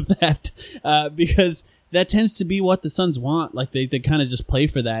thought of that, because that tends to be what the Suns want. Like they kind of just play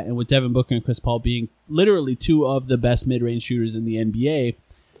for that. And with Devin Booker and Chris Paul being literally 2 of the best mid-range shooters in the NBA,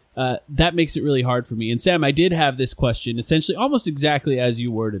 that makes it really hard for me. And Sam, I did have this question essentially almost exactly as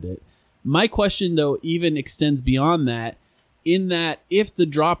you worded it. My question, though, even extends beyond that, in that if the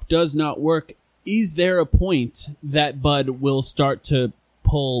drop does not work, is there a point that Bud will start to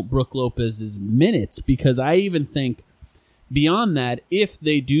pull Brook Lopez's minutes? Because I even think beyond that, if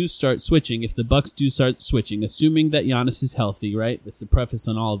they do start switching, if the Bucks do start switching, assuming that Giannis is healthy, right? That's the preface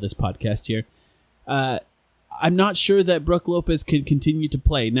on all of this podcast here. I'm not sure that Brook Lopez can continue to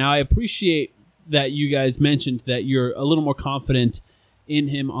play. Now, I appreciate that you guys mentioned that you're a little more confident in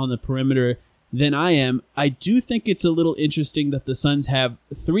him on the perimeter than I am. I do think it's a little interesting that the Suns have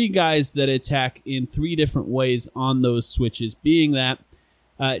 3 guys that attack in 3 different ways on those switches, being that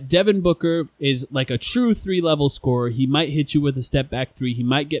Devin Booker is like a true 3-level scorer. He might hit you with a step-back 3. He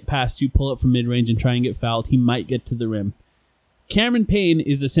might get past you, pull up from mid-range, and try and get fouled. He might get to the rim. Cameron Payne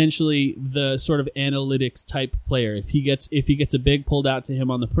is essentially the sort of analytics type player. If he gets a big pulled out to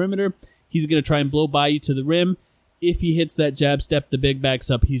him on the perimeter, he's going to try and blow by you to the rim. If he hits that jab step, the big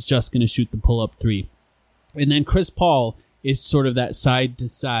backs up, he's just going to shoot the pull-up 3. And then Chris Paul is sort of that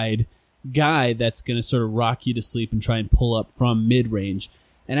side-to-side guy that's going to sort of rock you to sleep and try and pull up from mid-range.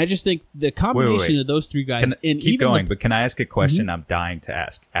 And I just think the combination of those three guys... Keep going, but can I ask a question I'm dying to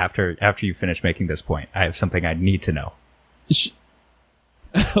ask? After you finish making this point, I have something I need to know.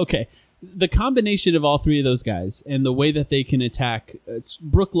 Okay. The combination of all three of those guys and the way that they can attack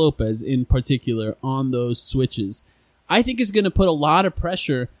Brook Lopez in particular on those switches, I think is going to put a lot of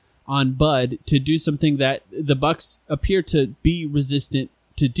pressure on Bud to do something that the Bucks appear to be resistant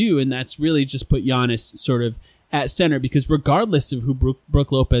to do, and that's really just put Giannis sort of at center, because regardless of who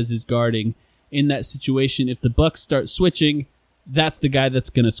Brook Lopez is guarding in that situation, if the Bucks start switching, that's the guy that's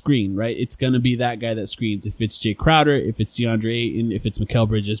going to screen, right? It's going to be that guy that screens. If it's Jay Crowder, if it's DeAndre Ayton, if it's Mikal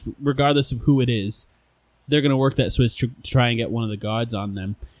Bridges, regardless of who it is, they're going to work that switch to try and get one of the guards on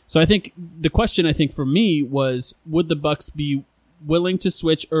them. So I think the question for me was, would the Bucks be willing to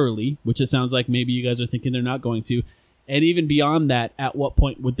switch early, which it sounds like maybe you guys are thinking they're not going to, and even beyond that, at what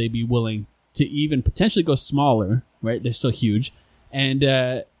point would they be willing to even potentially go smaller, right? They're still huge,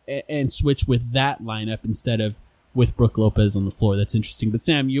 and switch with that lineup instead of with Brook Lopez on the floor. That's interesting. But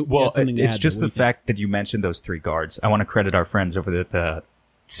Sam, you had something to add. It's just the fact that you mentioned those three guards. I want to credit our friends over the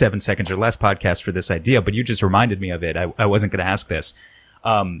 7 Seconds or Less podcast for this idea, but you just reminded me of it. I wasn't going to ask this.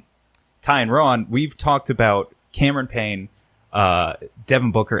 Ty and Ron, we've talked about Cameron Payne,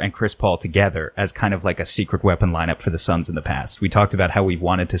 Devin Booker, and Chris Paul together as kind of like a secret weapon lineup for the Suns in the past. We talked about how we've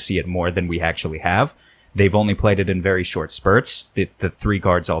wanted to see it more than we actually have. They've only played it in very short spurts, the three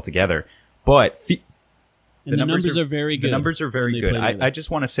guards all together. But the numbers are very good. The numbers are very good. I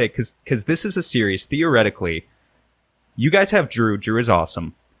just want to say, because this is a series, theoretically, you guys have Drew. Drew is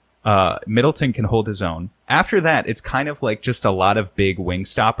awesome. Middleton can hold his own. After that, it's kind of like just a lot of big wing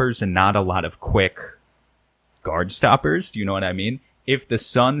stoppers and not a lot of quick guard stoppers. Do you know what I mean? If the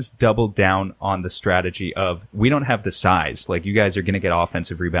Suns double down on the strategy of, we don't have the size, like you guys are going to get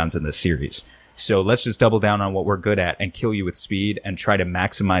offensive rebounds in this series, so let's just double down on what we're good at and kill you with speed and try to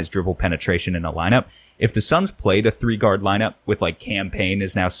maximize dribble penetration in a lineup. If the Suns played a 3-guard lineup with like Cam Payne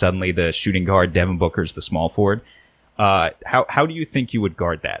is now suddenly the shooting guard, Devin Booker's the small forward, how do you think you would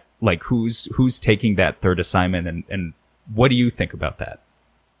guard that? Like who's taking that third assignment, and what do you think about that?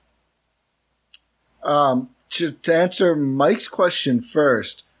 To answer Mike's question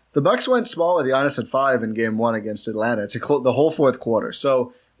first, the Bucks went small with Giannis at 5 in Game 1 against Atlanta to the whole fourth quarter.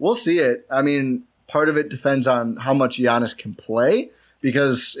 So we'll see it. I mean, part of it depends on how much Giannis can play,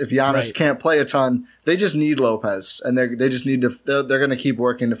 because if Giannis can't play a ton, they just need Lopez, and they just need to. They're going to keep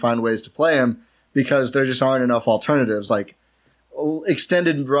working to find ways to play him because there just aren't enough alternatives. Like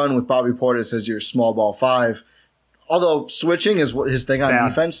extended run with Bobby Portis as your small ball 5. Although switching is his thing on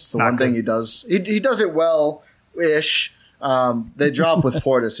defense. It's the one thing he does. He does it well-ish. They drop with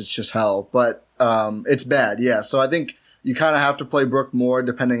Portis. It's just hell. But it's bad, yeah. So I think you kind of have to play Brook more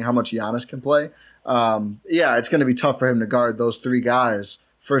depending how much Giannis can play. It's going to be tough for him to guard those three guys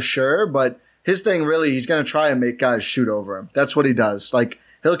for sure. But his thing really, he's going to try and make guys shoot over him. That's what he does. Like,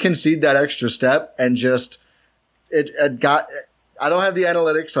 he'll concede that extra step and just I don't have the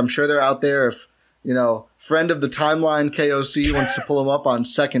analytics. I'm sure they're out there. If friend of the timeline KOC wants to pull him up on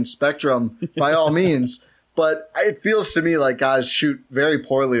Second Spectrum, by all means. But it feels to me like guys shoot very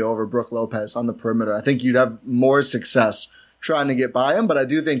poorly over Brook Lopez on the perimeter. I think you'd have more success trying to get by him, but I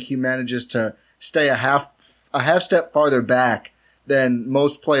do think he manages to stay a half step farther back than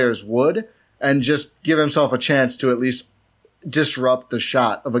most players would and just give himself a chance to at least disrupt the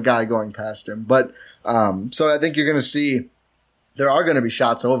shot of a guy going past him. But so I think you're going to see there are going to be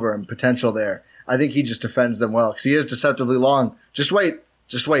shots over him, potential there. I think he just defends them well because he is deceptively long. Just wait.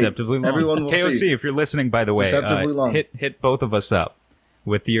 Deceptively long. Everyone will KOC, see. If you're listening, by the way, Deceptively long. hit both of us up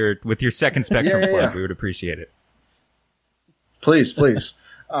with your Second Spectrum plug. We would appreciate it. Please.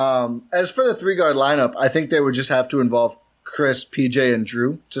 As for the 3-guard lineup, I think they would just have to involve Chris, PJ, and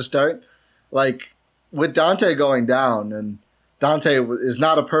Drew to start. Like, with Dante going down, and Dante is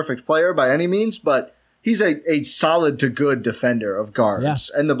not a perfect player by any means, but he's a solid to good defender of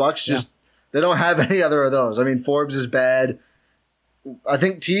guards. Yeah. And the Bucks they don't have any other of those. I mean, Forbes is bad. I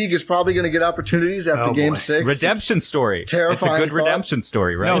think Teague is probably going to get opportunities after Game 6. Redemption story. Terrifying. It's a good redemption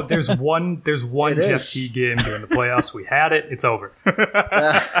story, right? No, there's one Jeff Teague game during the playoffs. We had it. It's over.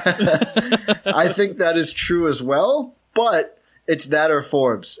 I think that is true as well, but it's that or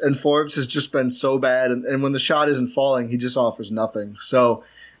Forbes. And Forbes has just been so bad. And when the shot isn't falling, he just offers nothing. So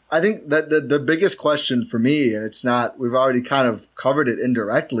I think that the biggest question for me, and it's not, we've already kind of covered it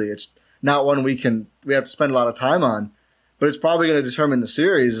indirectly. It's not one we have to spend a lot of time on, but it's probably going to determine the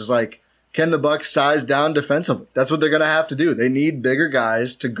series is like, can the Bucks size down defensively? That's what they're going to have to do. They need bigger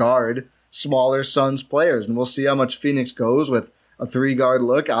guys to guard smaller Suns players. And we'll see how much Phoenix goes with a 3-guard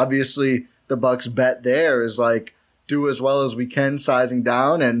look. Obviously, the Bucks' bet there is like do as well as we can sizing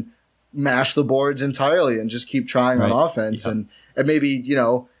down and mash the boards entirely and just keep trying on offense and maybe, you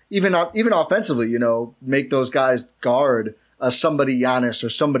know, even offensively, you know, make those guys guard somebody Giannis or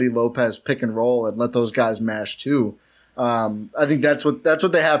somebody Lopez pick and roll and let those guys mash too. I think that's what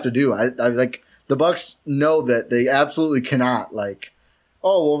they have to do. I like the Bucks know that they absolutely cannot like,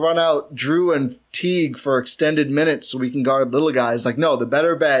 oh, we'll run out Drew and Teague for extended minutes so we can guard little guys. Like, no, the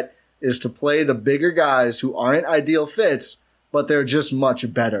better bet is to play the bigger guys who aren't ideal fits, but they're just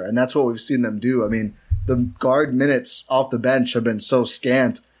much better. And that's what we've seen them do. I mean, the guard minutes off the bench have been so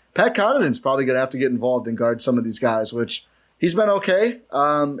scant. Pat Connaughton's probably going to have to get involved and guard some of these guys, which he's been okay.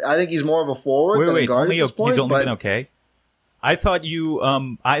 I think he's more of a forward than a guard at this point. He's only been okay? I thought you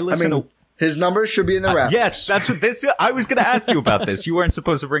his numbers should be in the rafters. Yes, that's what this. I was going to ask you about this. You weren't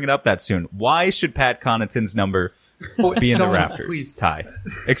supposed to bring it up that soon. Why should Pat Connaughton's number be in the rafters? Please. Ty,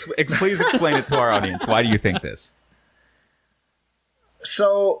 please explain it to our audience. Why do you think this?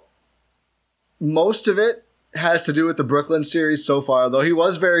 So, most of it has to do with the Brooklyn series so far, though he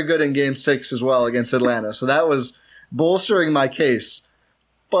was very good in Game 6 as well against Atlanta. So that was bolstering my case.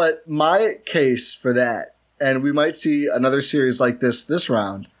 But my case for that, and we might see another series like this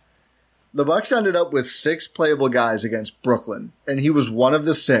round, the Bucks ended up with 6 playable guys against Brooklyn, and he was one of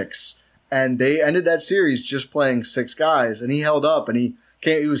the 6. And they ended that series just playing 6 guys, and he held up, and he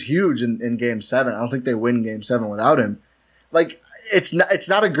was huge in Game 7. I don't think they win Game 7 without him. Like, it's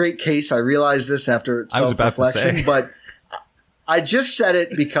not a great case. I realize this after self-reflection, but I just said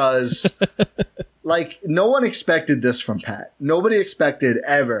it because, like, no one expected this from Pat. Nobody expected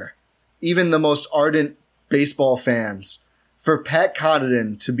ever, even the most ardent baseball fans, for Pat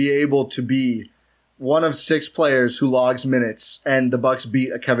Connaughton to be able to be one of 6 players who logs minutes and the Bucks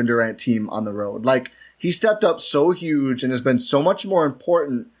beat a Kevin Durant team on the road. Like, he stepped up so huge and has been so much more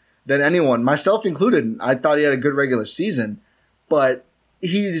important than anyone, myself included. I thought he had a good regular season, but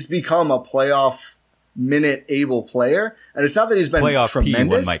he's become a playoff minute able player. And it's not that he's been playoff tremendous. P,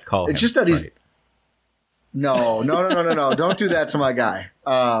 one might call him. It's just that he's right. No. Don't do that to my guy.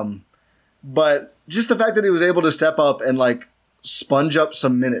 But just the fact that he was able to step up and like sponge up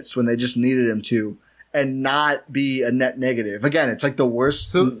some minutes when they just needed him to and not be a net negative. Again, it's like the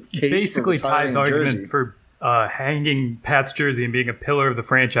worst case basically for retiring Ty's argument jersey. for hanging Pat's jersey and being a pillar of the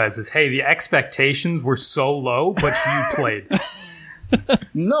franchise is, hey, the expectations were so low, but you played.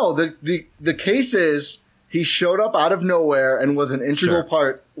 No, the case is he showed up out of nowhere and was an integral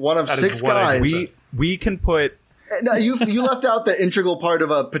part, one of That is 6 what I guys. said. We can put. No, you left out the integral part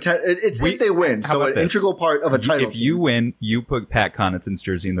of a potential. It's if they win, How so about an this? integral part of a title. If you win, you put Pat Connaughton's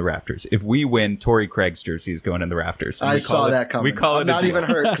jersey in the rafters. If we win, Torrey Craig's jersey is going in the rafters. And I we call saw it- that coming. We call I'm it not a even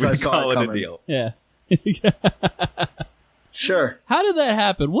deal. hurt 'cause We I saw call it it a coming. deal. Yeah. Sure. How did that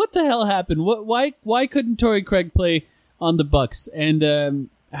happen? What the hell happened? Why couldn't Torrey Craig play on the Bucks? And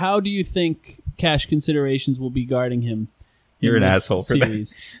how do you think cash considerations will be guarding him? You're in an this asshole for that.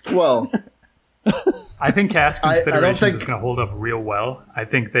 series? Well, I think cast I don't considerations think- is going to hold up real well. I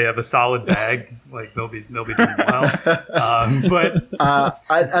think they have a solid bag. Like they'll be doing well. But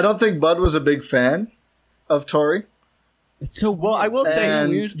I don't think Bud was a big fan of Torrey. It's so Well, I will say,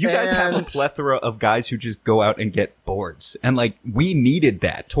 And- you guys have a and- plethora of guys who just go out and get boards. And, like, we needed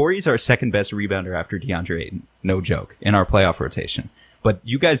that. Torrey's our second best rebounder after DeAndre Ayton. No joke. In our playoff rotation. But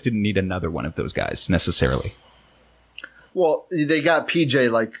you guys didn't need another one of those guys, necessarily. Well, they got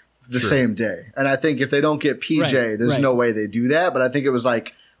PJ like the same day. And I think if they don't get PJ, there's no way they do that. But I think it was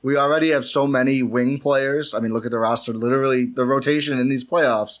like, we already have so many wing players. I mean, look at the roster. Literally, the rotation in these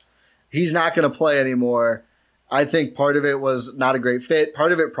playoffs. He's not going to play anymore. I think part of it was not a great fit.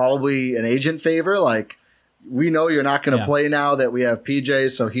 Part of it probably an agent favor. Like, we know you're not going to play now that we have PJ,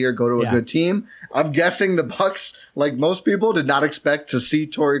 so here, go to a good team. I'm guessing the Bucks, like most people, did not expect to see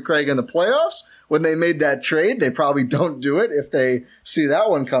Torrey Craig in the playoffs. When they made that trade, they probably don't do it if they see that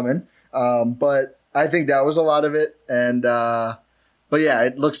one coming. But I think that was a lot of it. And, but yeah,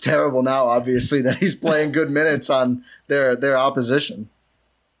 it looks terrible now, obviously, that he's playing good minutes on their opposition.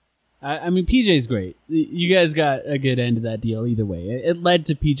 I mean, PJ's great. You guys got a good end of that deal either way. It led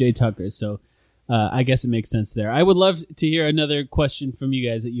to PJ Tucker, so I guess it makes sense there. I would love to hear another question from you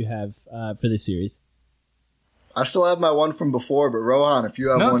guys that you have for this series. I still have my one from before, but Rohan, if you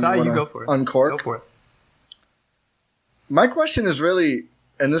have one, Ty, you you wanna go for it. uncork. Go for it. My question is really,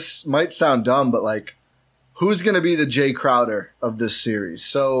 and this might sound dumb, but like, who's going to be the Jay Crowder of this series?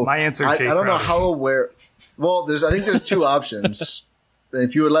 So My answer, I Jay don't know Crowder. how aware. Well, I think there's 2 options.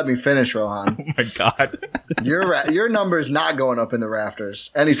 If you would let me finish, Rohan, Oh, my God. your number is not going up in the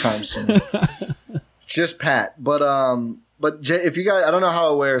rafters anytime soon. Just Pat. But But if you guys, I don't know how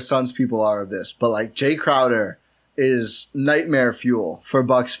aware Suns people are of this, but like Jay Crowder is nightmare fuel for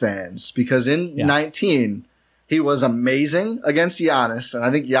Bucks fans because in 19 he was amazing against Giannis, and I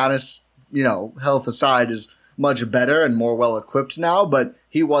think Giannis, health aside, is much better and more well equipped now. But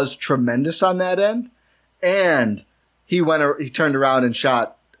he was tremendous on that end, and he turned around and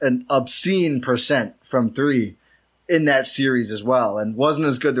shot an obscene % from three in that series as well, and wasn't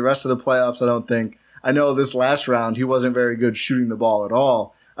as good the rest of the playoffs. I don't think. I know this last round he wasn't very good shooting the ball at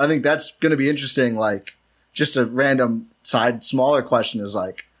all. I think that's going to be interesting. Like, just a random smaller question is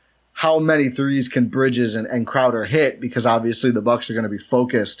like, how many threes can Bridges and Crowder hit? Because obviously the Bucks are going to be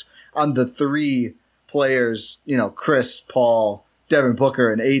focused on the three players. Chris, Paul, Devin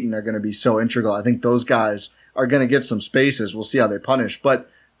Booker, and Ayton are going to be so integral. I think those guys are going to get some spaces. We'll see how they punish. But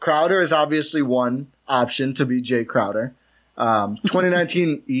Crowder is obviously one option to beat Jay Crowder.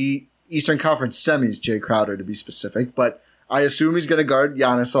 2019 Eastern Conference semis, Jay Crowder to be specific, but I assume he's going to guard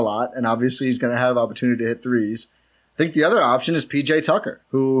Giannis a lot, and obviously he's going to have opportunity to hit threes. I think the other option is PJ Tucker,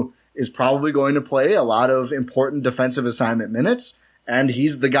 who is probably going to play a lot of important defensive assignment minutes, and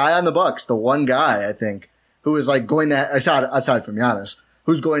he's the guy on the Bucks, the one guy, I think, who is like going to, aside from Giannis,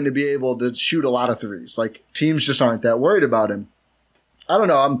 who's going to be able to shoot a lot of threes. Like, teams just aren't that worried about him. I don't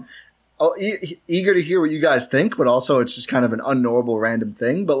know. I'm eager to hear what you guys think, but also it's just kind of an unknowable random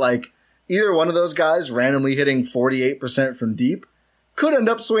thing. But like, either one of those guys randomly hitting 48% from deep could end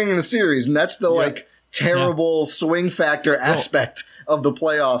up swinging the series. And that's the terrible swing factor aspect of the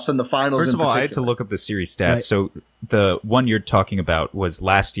playoffs and the finals. First of all, I had to look up the series stats. Right. So the one you're talking about was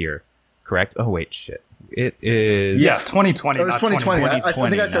last year, correct? Oh, wait, shit. It is... Yeah, 2020. It was 2020. I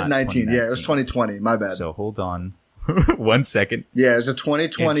think I said 19. Yeah, it was 2020. My bad. So hold on 1 second. Yeah, it was a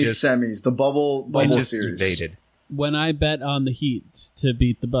 2020 semis, the bubble series. Evaded. When I bet on the Heat to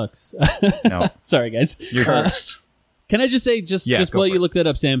beat the Bucks. No. Sorry, guys. You're cursed. Can I just say, just while you look that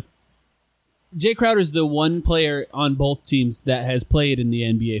up, Sam, Jay Crowder's the one player on both teams that has played in the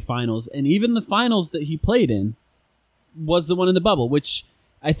NBA Finals, and even the finals that he played in was the one in the bubble, which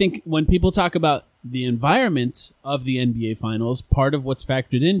I think when people talk about the environment of the NBA Finals, part of what's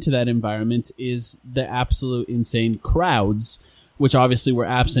factored into that environment is the absolute insane crowds, which obviously were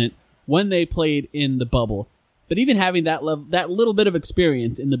absent when they played in the bubble. But even having that little bit of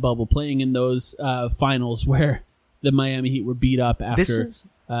experience in the bubble, playing in those finals where the Miami Heat were beat up after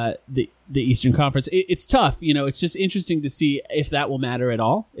the Eastern Conference, it's tough. It's just interesting to see if that will matter at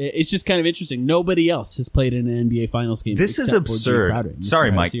all. It's just kind of interesting. Nobody else has played in an NBA Finals game. This is absurd.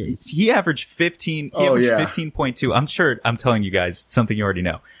 Sorry, Mike. He averaged 15. He averaged 15.2. I'm sure I'm telling you guys something you already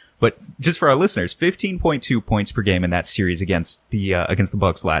know. But just for our listeners, 15.2 points per game in that series against the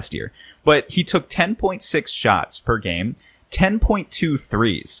Bucks last year. But he took 10.6 shots per game, 10.2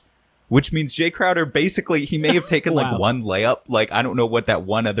 threes, which means Jay Crowder basically, he may have taken like one layup. Like, I don't know what that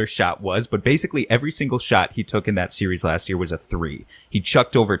one other shot was, but basically every single shot he took in that series last year was a three. He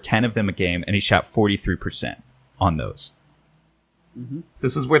chucked over 10 of them a game, and he shot 43% on those. Mm-hmm.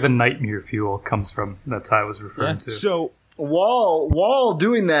 This is where the nightmare fuel comes from. That's how I was referring to. So Wall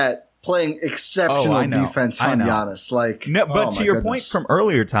doing that, playing exceptional defense on Giannis. Like, no, but to your point from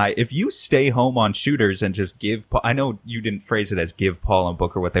earlier, Ty, if you stay home on shooters and just give, I know you didn't phrase it as give Paul and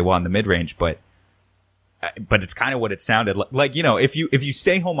Booker what they want in the mid range, but it's kind of what it sounded like. If you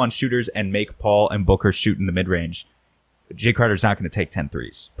stay home on shooters and make Paul and Booker shoot in the mid range, Jay Crowder's not going to take 10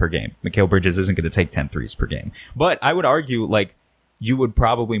 threes per game. Mikal Bridges isn't going to take 10 threes per game. But I would argue, like, you would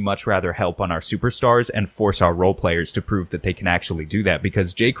probably much rather help on our superstars and force our role players to prove that they can actually do that,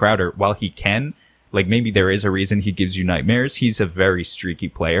 because Jay Crowder, while he can, like, maybe there is a reason he gives you nightmares, he's a very streaky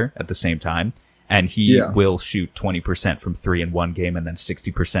player at the same time, and he will shoot 20% from three in one game and then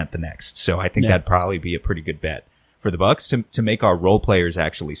 60% the next. So I think that'd probably be a pretty good bet for the Bucks to make our role players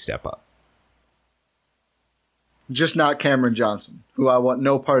actually step up. Just not Cameron Johnson, who I want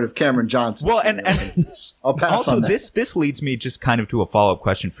no part of Cameron Johnson. Well, and I'll pass also on that. This leads me just kind of to a follow-up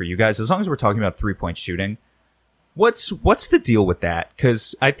question for you guys. As long as we're talking about 3-point shooting, what's the deal with that?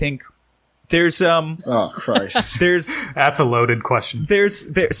 Because I think there's oh Christ, that's a loaded question.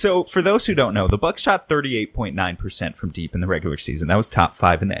 So for those who don't know, the Bucks shot 38.9% from deep in the regular season. That was top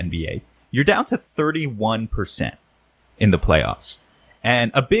 5 in the NBA. You're down to 31% in the playoffs.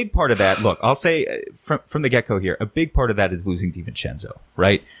 And a big part of that, look, I'll say from the get-go here, a big part of that is losing DiVincenzo,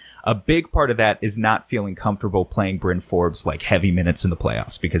 right? A big part of that is not feeling comfortable playing Bryn Forbes like heavy minutes in the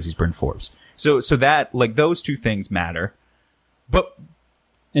playoffs because he's Bryn Forbes. So that, like, those two things matter. But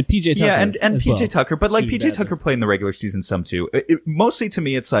and PJ Tucker. Yeah, and PJ well. Tucker, but like PJ Tucker played in the regular season some too. Mostly to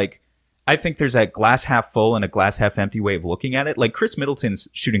me, it's like, I think there's a glass half full and a glass half empty way of looking at it. Like, Chris Middleton's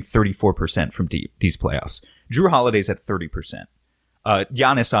shooting 34% from deep these playoffs. Drew Holiday's at 30%.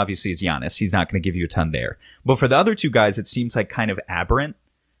 Giannis obviously is Giannis. He's not going to give you a ton there. But for the other two guys, it seems like kind of aberrant.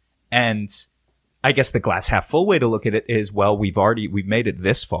 And I guess the glass half full way to look at it is, well, we've made it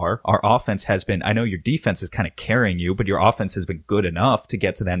this far. Our offense has been, I know your defense is kind of carrying you, but your offense has been good enough to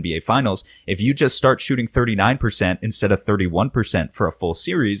get to the NBA Finals. If you just start shooting 39% instead of 31% for a full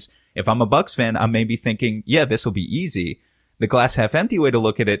series, if I'm a Bucks fan, I'm maybe thinking, yeah, this will be easy. The glass half empty way to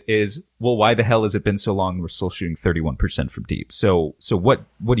look at it is, well, why the hell has it been so long and we're still shooting 31% from deep? So what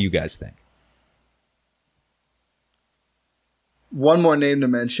do you guys think? One more name to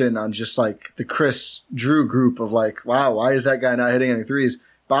mention on just like the Chris Drew group of like, wow, why is that guy not hitting any threes?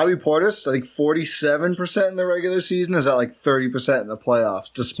 Bobby Portis, I think 47% in the regular season, is at like 30% in the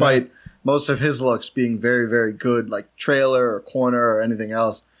playoffs, despite most of his looks being very, very good, like trailer or corner or anything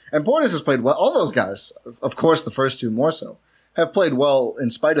else. And Portis has played well. All those guys, of course, the first two more so, have played well in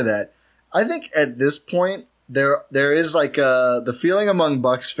spite of that. I think at this point, there is like the feeling among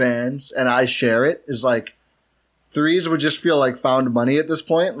Bucks fans, and I share it, is like, threes would just feel like found money at this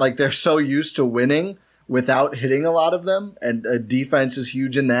point. Like they're so used to winning without hitting a lot of them. And defense is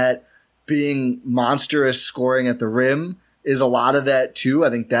huge in that. Being monstrous scoring at the rim is a lot of that too. I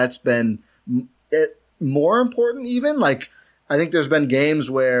think that's been more important even. Like I think there's been games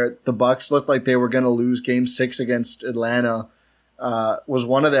where the Bucks looked like they were going to lose. Game 6 against Atlanta was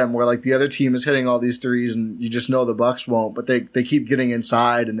one of them where like the other team is hitting all these threes and you just know the Bucks won't, but they keep getting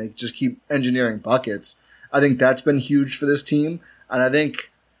inside and they just keep engineering buckets. I think that's been huge for this team. And I think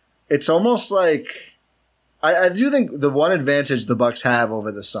it's almost like I do think the one advantage the Bucks have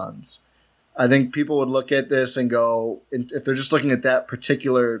over the Suns, I think people would look at this and go, if they're just looking at that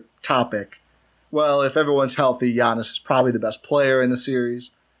particular topic, well, if everyone's healthy, Giannis is probably the best player in the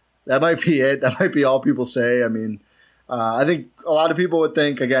series. That might be it. That might be all people say. I mean, I think a lot of people would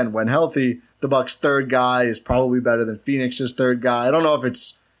think, again, when healthy, the Bucks' third guy is probably better than Phoenix's third guy. I don't know if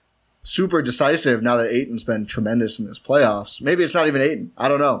it's super decisive now that Ayton's been tremendous in this playoffs. Maybe it's not even Ayton. I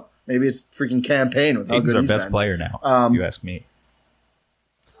don't know. Maybe it's freaking Campaign with how Ayton's good our he's best been. player now, if you ask me.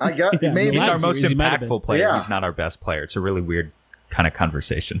 I got maybe He's our Last most series he might have been. impactful player. Yeah. He's not our best player. It's a really weird kind of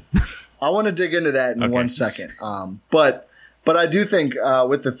conversation. I want to dig into that in Okay. 1 second. But I do think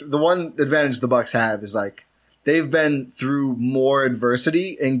with the one advantage the Bucks have is like they've been through more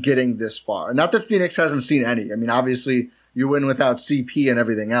adversity in getting this far. Not that Phoenix hasn't seen any. I mean, obviously you win without CP and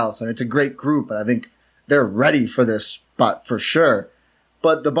everything else, and it's a great group, and I think they're ready for this spot for sure.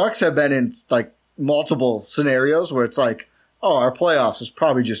 But the Bucks have been in like multiple scenarios where it's like, oh, our playoffs is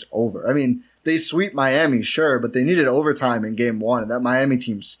probably just over. I mean, they sweep Miami, sure, but they needed overtime in game 1, and that Miami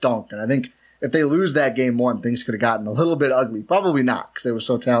team stunk. And I think if they lose that game 1, things could have gotten a little bit ugly. Probably not, because they were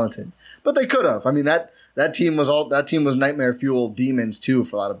so talented, but they could have. I mean, that team was nightmare fuel demons too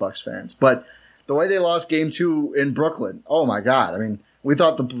for a lot of Bucks fans. But the way they lost game 2 in Brooklyn, oh my God! I mean, we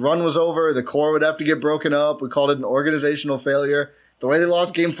thought the run was over. The core would have to get broken up. We called it an organizational failure. The way they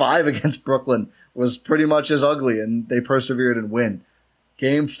lost game 5 against Brooklyn was pretty much as ugly, and they persevered and win.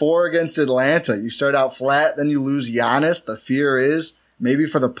 Game 4 against Atlanta, you start out flat, then you lose Giannis. The fear is maybe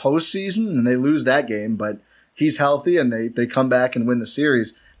for the postseason, and they lose that game, but he's healthy, and they come back and win the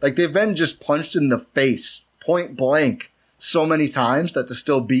series. Like, they've been just punched in the face, point blank, so many times that to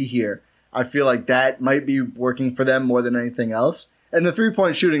still be here, I feel like that might be working for them more than anything else. And the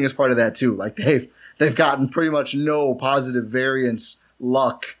three-point shooting is part of that, too. Like, they've gotten pretty much no positive variance,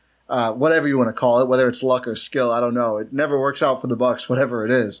 luck, whatever you want to call it, whether it's luck or skill, I don't know. It never works out for the Bucks, whatever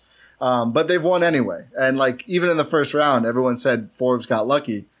it is. But they've won anyway. And like even in the first round, everyone said Forbes got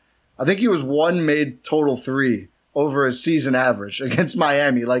lucky. I think he was one made total 3 over his season average against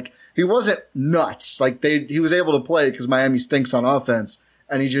Miami. Like he wasn't nuts. Like he was able to play because Miami stinks on offense,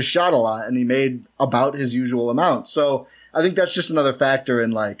 and he just shot a lot and he made about his usual amount. So I think that's just another factor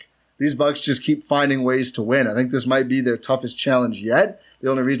in like these Bucks just keep finding ways to win. I think this might be their toughest challenge yet. The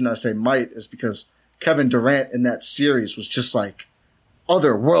only reason I say might is because Kevin Durant in that series was just like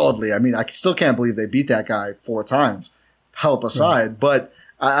otherworldly. I mean, I still can't believe they beat that guy 4 times, help aside. But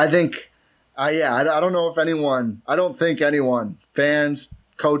I think, I don't know if anyone, I don't think anyone, fans,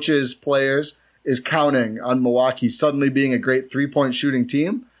 coaches, players, is counting on Milwaukee suddenly being a great 3-point shooting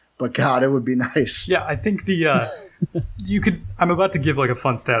team. But God, it would be nice. Yeah, I think I'm about to give like a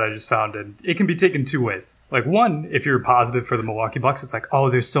fun stat I just found, and it can be taken 2 ways. Like one, if you're positive for the Milwaukee Bucks, it's like,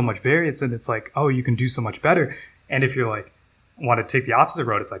 oh, there's so much variance, and it's like, oh, you can do so much better. And if you're like, want to take the opposite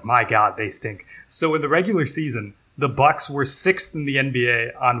road, it's like, my God, they stink. So in the regular season, the Bucks were 6th in the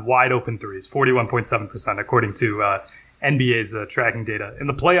NBA on wide open threes, 41.7%, according to NBA's tracking data. In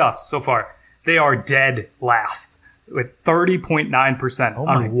the playoffs so far, they are dead last with 30.9%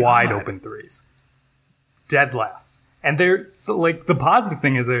 on wide open threes. dead last. And they're so, like, the positive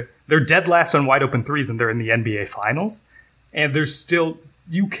thing is they're dead last on wide open threes, and they're in the NBA Finals. And there's still,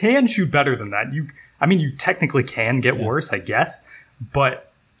 you can shoot better than that. You technically can get worse, I guess,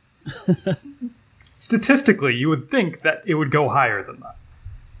 but statistically, you would think that it would go higher than that.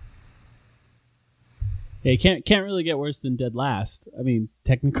 Yeah, it can't really get worse than dead last. I mean,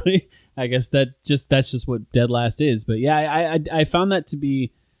 technically, I guess that's just what dead last is. But yeah, I found that to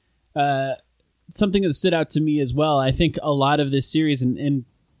be something that stood out to me as well. I think a lot of this series and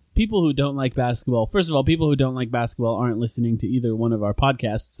people who don't like basketball, first of all, people who don't like basketball aren't listening to either one of our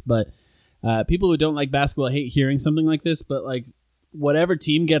podcasts, but people who don't like basketball hate hearing something like this. But like, whatever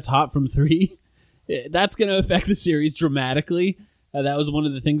team gets hot from three, that's going to affect the series dramatically. That was one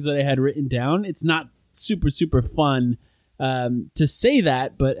of the things that I had written down. It's not super fun to say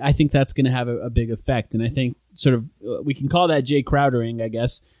that, but I think that's going to have a big effect. And I think sort of we can call that Jay Crowdering, I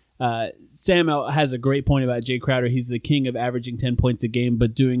guess. Sam has a great point about Jay Crowder. He's the king of averaging 10 points a game,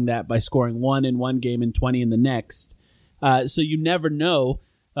 but doing that by scoring 1 in one game and 20 in the next. So you never know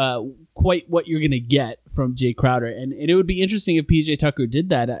quite what you're going to get from Jay Crowder. And it would be interesting if PJ Tucker did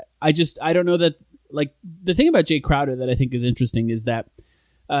that. I don't know that, like, the thing about Jay Crowder that I think is interesting is that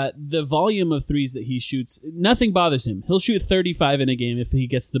the volume of threes that he shoots, nothing bothers him. He'll shoot 35 in a game if he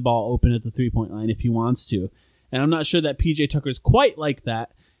gets the ball open at the three-point line if he wants to. And I'm not sure that PJ Tucker is quite like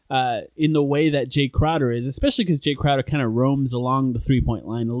that in the way that Jay Crowder is, especially because Jay Crowder kind of roams along the three-point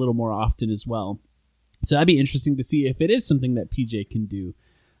line a little more often as well. So that'd be interesting to see if it is something that PJ can do.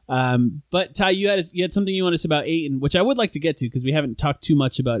 But Ty, you had something you wanted to say about Ayton, which I would like to get to because we haven't talked too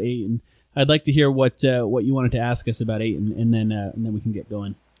much about Ayton. I'd like to hear what you wanted to ask us about Ayton, and then we can get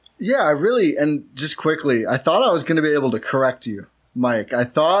going. Yeah, and just quickly, I thought I was going to be able to correct you, Mike. I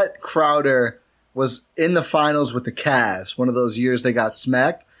thought Crowder was in the finals with the Cavs, one of those years they got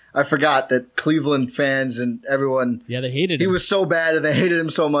smacked. I forgot that Cleveland fans and everyone, they hated him. He was so bad, and they hated him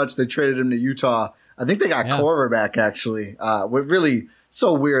so much they traded him to Utah. I think they got Korver back, actually. We're really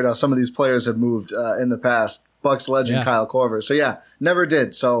so weird how some of these players have moved in the past. Bucks legend Kyle Korver. So yeah, never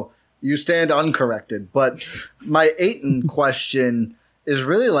did. So you stand uncorrected. But my Ayton question is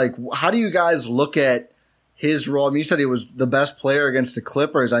really like, how do you guys look at his role? I mean, you said he was the best player against the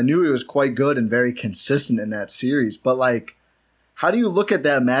Clippers. I knew he was quite good and very consistent in that series. But like, how do you look at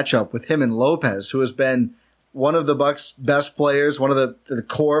that matchup with him and Lopez, who has been one of the Bucks' best players, one of the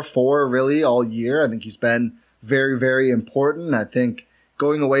core four really all year? I think he's been very, very important. I think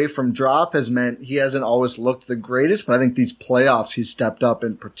going away from Drop has meant he hasn't always looked the greatest, but I think these playoffs he's stepped up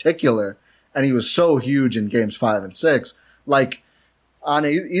in particular, and he was so huge in games 5 and 6. Like, on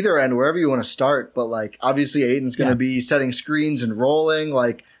either end, wherever you want to start, but like, obviously Ayton's going to be setting screens and rolling.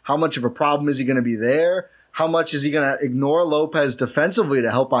 Like, how much of a problem is he going to be there? How much is he going to ignore Lopez defensively to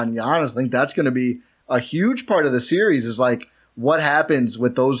help on Giannis? I think that's going to be a huge part of the series, is like, what happens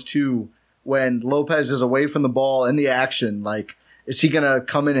with those two when Lopez is away from the ball in the action? Like, is he going to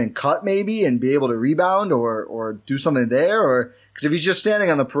come in and cut maybe and be able to rebound or do something there? Or because if he's just standing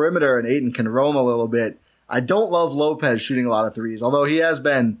on the perimeter and Ayton can roam a little bit, I don't love Lopez shooting a lot of threes, although he has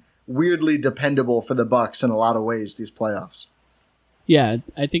been weirdly dependable for the Bucks in a lot of ways these playoffs. Yeah,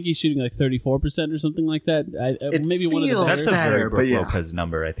 I think he's shooting like 34% or something like that. Maybe one of the That's a better, very but Lopez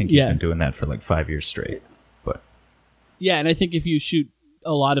number. I think he's been doing that for like 5 years straight. But yeah, and I think if you shoot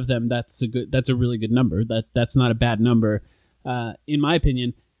a lot of them, that's a really good number. That's not a bad number, in my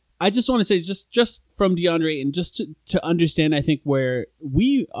opinion. I just want to say, just from DeAndre Ayton, just to understand, I think, where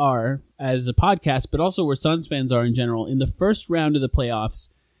we are as a podcast, but also where Suns fans are in general. In the first round of the playoffs,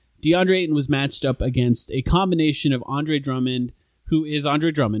 DeAndre Ayton was matched up against a combination of Andre Drummond, who is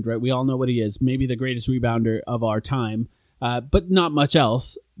Andre Drummond, right? We all know what he is. Maybe the greatest rebounder of our time, but not much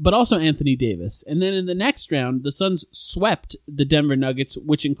else. But also Anthony Davis. And then in the next round, the Suns swept the Denver Nuggets,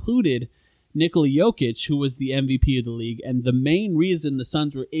 which included Nikola Jokic, who was the MVP of the league. And the main reason the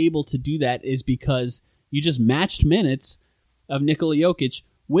Suns were able to do that is because you just matched minutes of Nikola Jokic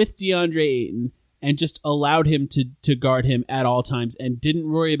with DeAndre Ayton and just allowed him to guard him at all times and didn't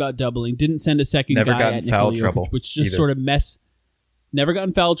worry about doubling, didn't send a second guy at Nikola Jokic, which just sort of never got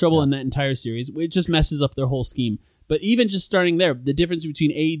in foul trouble in that entire series. It just messes up their whole scheme. But even just starting there, the difference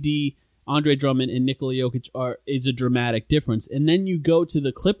between AD, Andre Drummond, and Nikola Jokic is a dramatic difference. And then you go to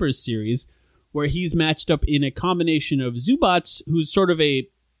the Clippers series, where he's matched up in a combination of Zubac, who's sort of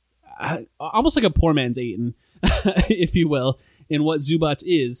almost like a poor man's Ayton, if you will, in what Zubac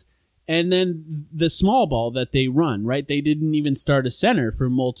is, and then the small ball that they run, right? They didn't even start a center for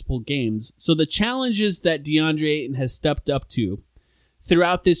multiple games. So the challenges that DeAndre Ayton has stepped up to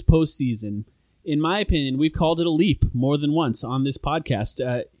throughout this postseason, in my opinion, we've called it a leap more than once on this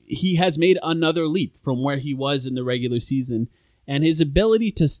podcast. he has made another leap from where he was in the regular season, and his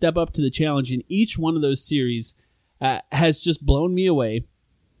ability to step up to the challenge in each one of those series has just blown me away.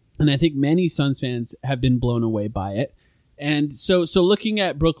 And I think many Suns fans have been blown away by it. And so looking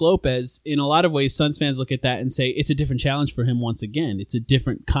at Brook Lopez, in a lot of ways, Suns fans look at that and say it's a different challenge for him once again. It's a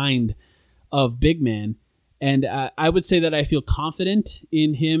different kind of big man. And I would say that I feel confident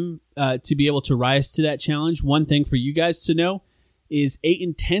in him to be able to rise to that challenge. One thing for you guys to know is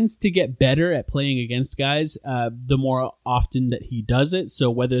Ayton tends to get better at playing against guys the more often that he does it. So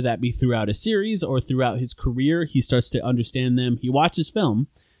whether that be throughout a series or throughout his career, he starts to understand them. He watches film,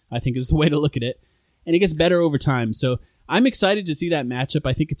 I think is the way to look at it. And he gets better over time. So I'm excited to see that matchup.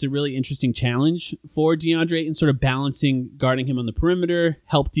 I think it's a really interesting challenge for DeAndre Ayton, sort of balancing guarding him on the perimeter,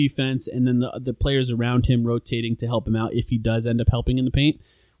 help defense, and then the players around him rotating to help him out if he does end up helping in the paint,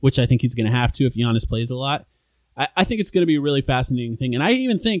 which I think he's going to have to if Giannis plays a lot. I think it's going to be a really fascinating thing. And I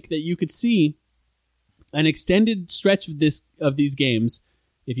even think that you could see an extended stretch of these games,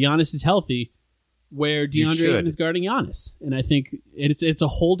 if Giannis is healthy, where DeAndre Ayton is guarding Giannis. And I think it's a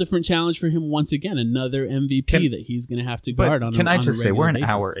whole different challenge for him once again, another MVP that he's going to have to guard on. Can I just say, we're an basis.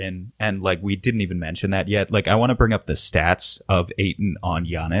 hour in, and like we didn't even mention that yet. Like I want to bring up the stats of Ayton on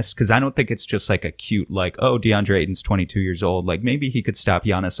Giannis, because I don't think it's just like a cute, like, oh, DeAndre Ayton's 22 years old. Like maybe he could stop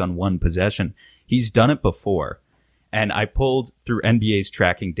Giannis on one possession. He's done it before. And I pulled through NBA's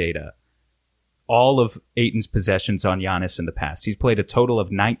tracking data all of Ayton's possessions on Giannis in the past. He's played a total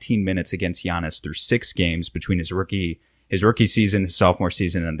of 19 minutes against Giannis through 6 games between his rookie season, his sophomore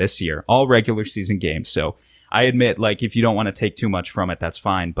season, and this year. All regular season games. So I admit, like, if you don't want to take too much from it, that's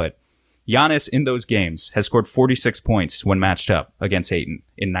fine. But Giannis in those games has scored 46 points when matched up against Ayton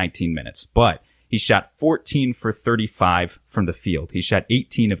in 19 minutes. But he shot 14 for 35 from the field. He shot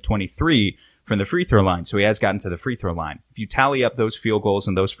 18 of 23 from the free throw line, so he has gotten to the free throw line. If you tally up those field goals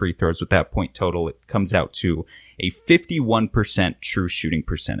and those free throws with that point total, it comes out to a 51% true shooting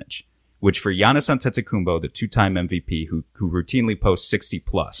percentage, which for Giannis Antetokounmpo, the 2-time MVP who routinely posts 60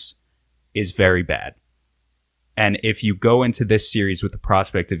 plus, is very bad. And if you go into this series with the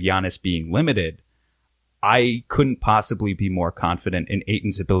prospect of Giannis being limited, I couldn't possibly be more confident in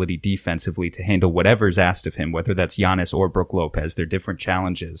Ayton's ability defensively to handle whatever's asked of him, whether that's Giannis or Brook Lopez. They're different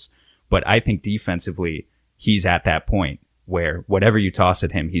challenges. But I think defensively, he's at that point where whatever you toss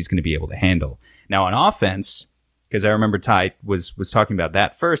at him, he's going to be able to handle. Now on offense, because I remember Ty was talking about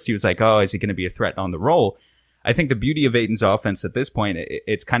that first, he was like, oh, is he going to be a threat on the roll? I think the beauty of Ayton's offense at this point,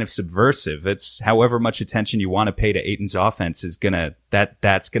 it's kind of subversive. It's however much attention you want to pay to Ayton's offense is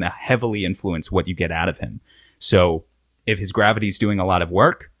that's going to heavily influence what you get out of him. So if his gravity's doing a lot of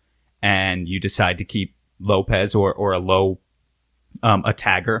work and you decide to keep Lopez or a low a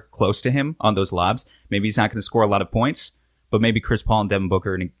tagger close to him on those lobs, maybe he's not going to score a lot of points, but maybe Chris Paul and Devin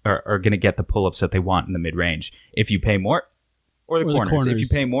Booker are going to get the pull-ups that they want in the mid-range. If you pay more, or the corners. If you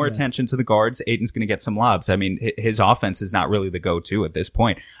pay more attention to the guards, Ayton's going to get some lobs. I mean, his offense is not really the go-to at this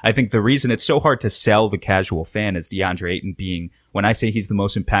point. I think the reason it's so hard to sell the casual fan is DeAndre Ayton being, when I say he's the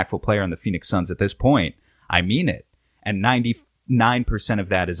most impactful player on the Phoenix Suns at this point, I mean it. And 99% of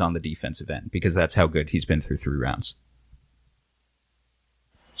that is on the defensive end, because that's how good he's been through 3 rounds.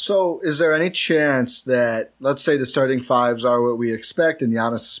 So is there any chance that, let's say the starting fives are what we expect and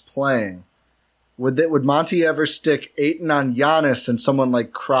Giannis is playing, would Monty ever stick Ayton on Giannis and someone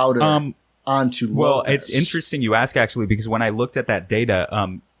like Crowder onto Lopez? Well, it's interesting you ask, actually, because when I looked at that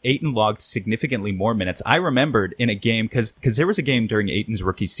data, Ayton logged significantly more minutes. I remembered in a game, because there was a game during Ayton's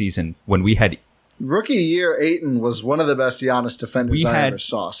rookie season when we had... Rookie year, Ayton was one of the best Giannis defenders I ever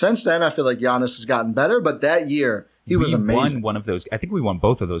saw. Since then, I feel like Giannis has gotten better, but that year... He was amazing. We won one of those. I think we won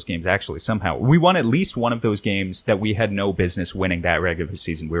both of those games, actually, somehow. We won at least one of those games that we had no business winning that regular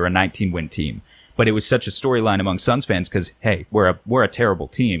season. We were a 19-win team. But it was such a storyline among Suns fans because, hey, we're a terrible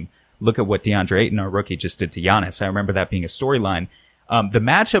team. Look at what DeAndre Ayton, our rookie, just did to Giannis. I remember that being a storyline. The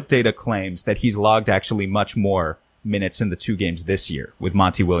matchup data claims that he's logged actually much more minutes in the 2 games this year with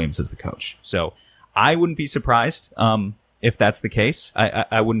Monty Williams as the coach. So I wouldn't be surprised if that's the case.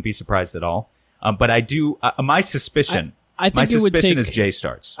 I wouldn't be surprised at all. But I do. My suspicion. I think my it would suspicion take, is Jay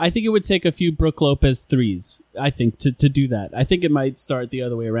starts. I think it would take a few Brook Lopez threes. I think to do that. I think it might start the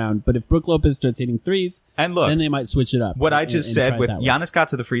other way around. But if Brook Lopez starts hitting threes, and look, then they might switch it up. What I just said with Giannis got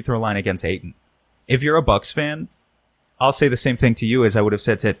to the free throw line against Ayton. If you're a Bucks fan, I'll say the same thing to you as I would have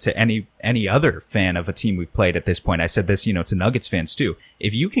said to any other fan of a team we've played at this point. I said this, to Nuggets fans too.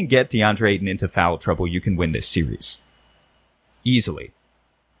 If you can get DeAndre Ayton into foul trouble, you can win this series easily.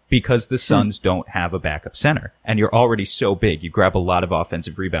 Because the Suns don't have a backup center. And you're already so big. You grab a lot of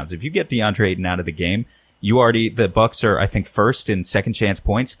offensive rebounds. If you get DeAndre Ayton out of the game, The Bucks are, I think, first in second chance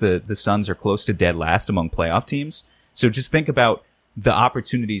points. The Suns are close to dead last among playoff teams. So just think about the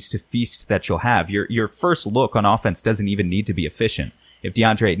opportunities to feast that you'll have. Your first look on offense doesn't even need to be efficient if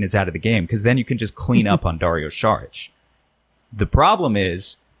DeAndre Ayton is out of the game, because then you can just clean up on Dario Saric. The problem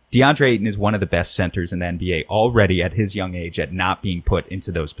is DeAndre Ayton is one of the best centers in the NBA already at his young age at not being put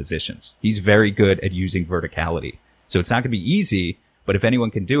into those positions. He's very good at using verticality. So it's not going to be easy, but if anyone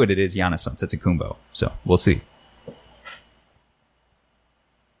can do it, it is Giannis Antetokounmpo. So we'll see.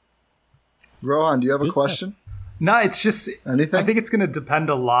 Rohan, do you have a question? No, it's just anything. I think it's going to depend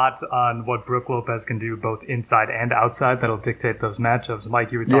a lot on what Brook Lopez can do both inside and outside. That'll dictate those matchups.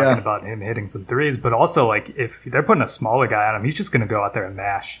 Mike, you were talking about him hitting some threes, but also like if they're putting a smaller guy on him, he's just going to go out there and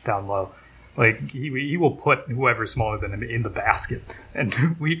mash down low. Like he will put whoever's smaller than him in the basket, and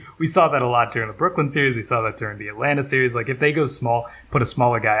we saw that a lot during the Brooklyn series. We saw that during the Atlanta series. Like if they go small, put a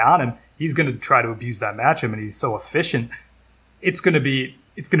smaller guy on him, he's going to try to abuse that matchup, and he's so efficient. It's going to be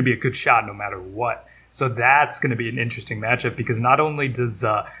a good shot no matter what. So that's going to be an interesting matchup because not only does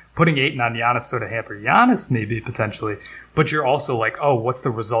putting Ayton on Giannis sort of hamper Giannis maybe potentially, but you're also like, oh, what's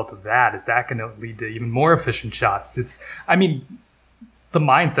the result of that? Is that going to lead to even more efficient shots? The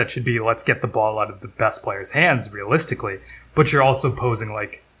mindset should be let's get the ball out of the best player's hands realistically, but you're also posing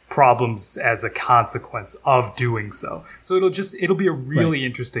like problems as a consequence of doing so. So it'll be a really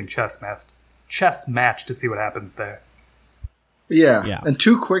interesting chess match to see what happens there. Yeah. And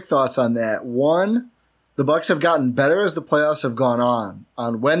two quick thoughts on that. One, the Bucks have gotten better as the playoffs have gone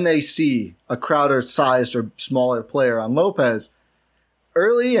on when they see a Crowder-sized or smaller player on Lopez.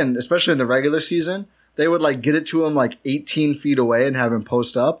 Early, and especially in the regular season, they would like get it to him like 18 feet away and have him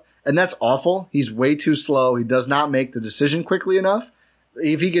post up. And that's awful. He's way too slow. He does not make the decision quickly enough.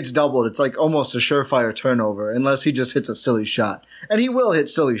 If he gets doubled, it's like almost a surefire turnover unless he just hits a silly shot. And he will hit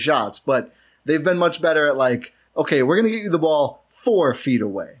silly shots, but they've been much better at like, okay, we're going to get you the ball 4 feet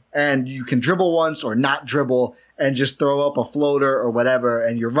away. And you can dribble once or not dribble and just throw up a floater or whatever,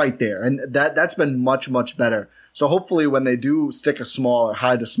 and you're right there. And that's been much, much better. So hopefully when they do stick a small or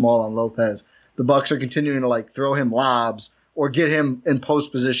hide a small on Lopez, the Bucks are continuing to like throw him lobs or get him in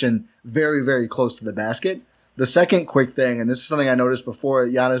post position very, very close to the basket. The second quick thing, and this is something I noticed before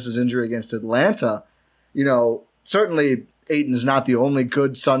Giannis' injury against Atlanta, certainly Ayton's not the only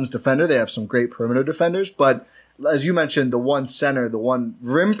good Suns defender. They have some great perimeter defenders, but as you mentioned, the one center, the one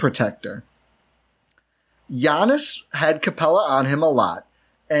rim protector, Giannis had Capella on him a lot.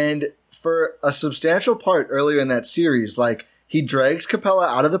 And for a substantial part earlier in that series, like he drags Capella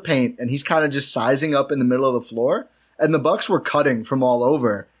out of the paint and he's kind of just sizing up in the middle of the floor. And the Bucks were cutting from all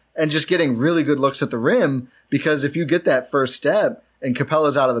over and just getting really good looks at the rim because if you get that first step and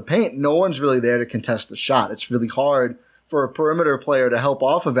Capella's out of the paint, no one's really there to contest the shot. It's really hard for a perimeter player to help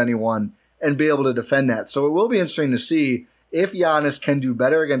off of anyone and be able to defend that. So it will be interesting to see if Giannis can do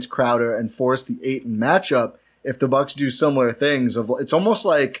better against Crowder and force the Ayton matchup if the Bucks do similar things. It's almost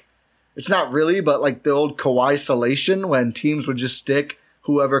like, it's not really, but like the old Kawhi isolation when teams would just stick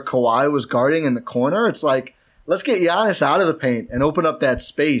whoever Kawhi was guarding in the corner. It's like, let's get Giannis out of the paint and open up that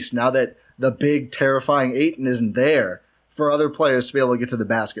space now that the big, terrifying Ayton isn't there for other players to be able to get to the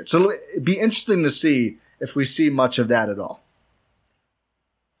basket. So it'd be interesting to see if we see much of that at all.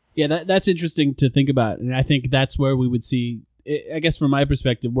 Yeah, that's interesting to think about. And I think that's where we would see, I guess from my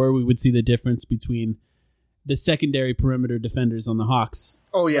perspective, where we would see the difference between the secondary perimeter defenders on the Hawks.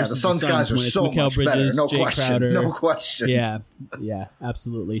 Oh, yeah, the Suns guys are so much better. No question. Crowder. No question. Yeah,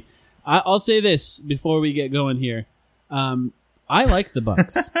 absolutely. I'll say this before we get going here. I like the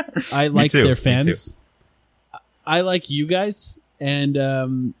Bucks. I like their fans. I like you guys.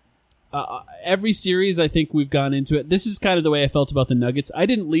 And every series I think we've gone into it. This is kind of the way I felt about the Nuggets. I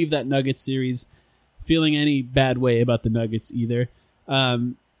didn't leave that Nuggets series feeling any bad way about the Nuggets either.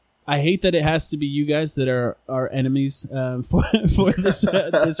 I hate that it has to be you guys that are our enemies for this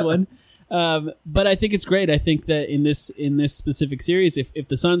this one. But I think it's great. I think that in this specific series, if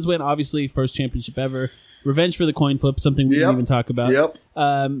the Suns win, obviously first championship ever, revenge for the coin flip, something we didn't even talk about.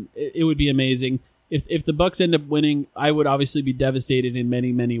 It would be amazing. If the Bucks end up winning, I would obviously be devastated in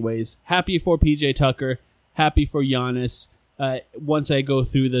many, many ways. Happy for PJ Tucker, happy for Giannis. Once I go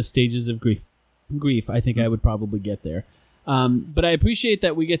through the stages of grief, I think I would probably get there. But I appreciate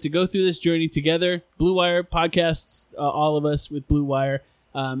that we get to go through this journey together. Blue Wire podcasts, all of us with Blue Wire.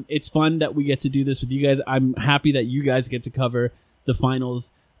 It's fun that we get to do this with you guys. I'm happy that you guys get to cover the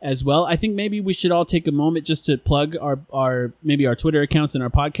finals as well. I think maybe we should all take a moment just to plug our Twitter accounts and our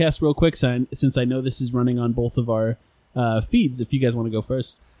podcast real quick, since I know this is running on both of our feeds. If you guys want to go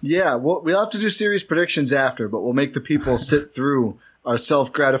first. Yeah, we'll have to do series predictions after, but we'll make the people sit through our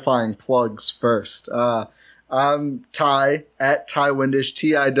self-gratifying plugs first. I'm Ty at Ty Windish,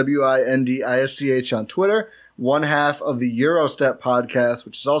 TIWINDISCH on Twitter, one half of the Eurostep podcast,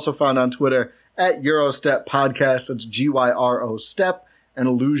 which is also found on Twitter at Eurostep podcast. That's GYRO Step, an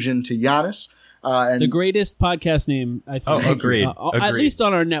allusion to Giannis. And the greatest podcast name, I think. Oh, agreed. At least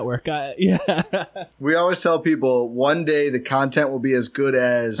on our network. Yeah. We always tell people one day the content will be as good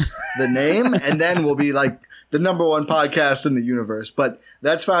as the name, and then we'll be like the number one podcast in the universe. But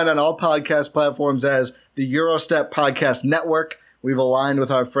that's found on all podcast platforms as the Eurostep Podcast Network. We've aligned with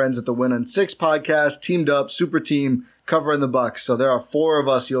our friends at the Win on 6 podcast, teamed up, super team, covering the Bucks. So there are 4 of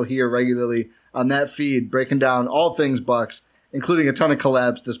us you'll hear regularly on that feed, breaking down all things Bucks, including a ton of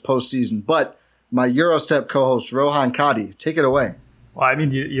collabs this postseason. But my Eurostep co-host, Rohan Kadi, take it away. Well, I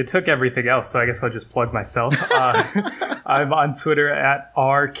mean, you took everything else, so I guess I'll just plug myself. I'm on Twitter at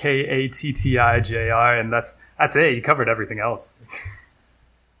RKATTIJR, and that's it. You covered everything else.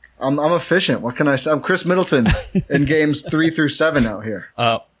 I'm efficient. What can I say? I'm Chris Middleton in games 3 through 7 out here.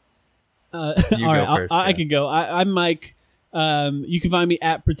 All right, I can go. I'm Mike. You can find me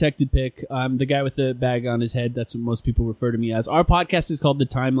at Protected Pick. I'm the guy with the bag on his head. That's what most people refer to me as. Our podcast is called The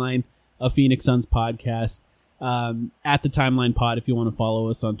Timeline, a Phoenix Suns podcast. At The Timeline Pod, if you want to follow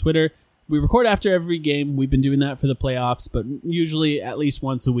us on Twitter. We record after every game. We've been doing that for the playoffs, but usually at least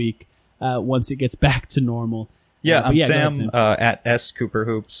once a week, once it gets back to normal. Yeah, I'm Sam. Sam at S Cooper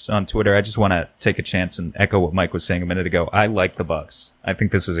Hoops on Twitter. I just want to take a chance and echo what Mike was saying a minute ago. I like the Bucks. I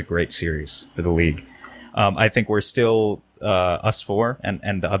think this is a great series for the league. I think we're still us 4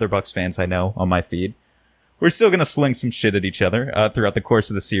 and the other Bucks fans I know on my feed. We're still gonna sling some shit at each other throughout the course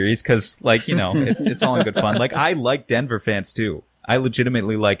of the series because, like, you know, it's all in good fun. Like, I like Denver fans too. I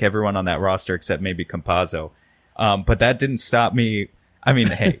legitimately like everyone on that roster except maybe Campazzo. But that didn't stop me. I mean,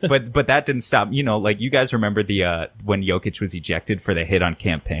 hey, but that didn't stop. You know, like, you guys remember the when Jokic was ejected for the hit on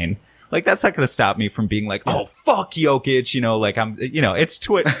Campaign. Like, that's not gonna stop me from being like, oh, fuck Jokic. You know, like, it's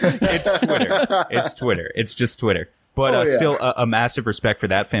Twitter. It's Twitter. It's just Twitter. But still a massive respect for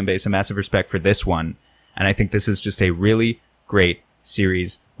that fan base, a massive respect for this one. And I think this is just a really great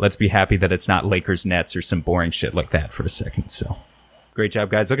series. Let's be happy that it's not Lakers Nets or some boring shit like that for a second. So great job,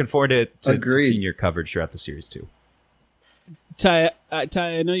 guys. Looking forward to seeing your coverage throughout the series too. Ty, I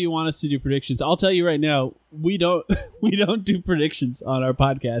know you want us to do predictions. I'll tell you right now, we don't do predictions on our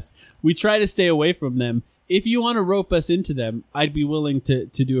podcast. We try to stay away from them. If you want to rope us into them, I'd be willing to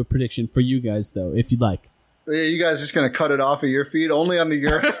do a prediction for you guys, though, if you'd like. Yeah, you guys just going to cut it off of your feed? Only on the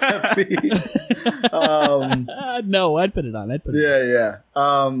Eurostep feed? No, I'd put it on. Yeah.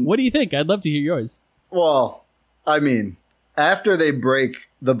 What do you think? I'd love to hear yours. Well, I mean, after they break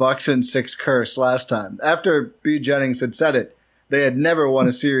the Bucks in 6 curse last time, after B. Jennings had said it, they had never won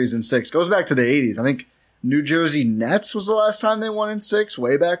a series in 6. Goes back to the 80s. I think New Jersey Nets was the last time they won in 6,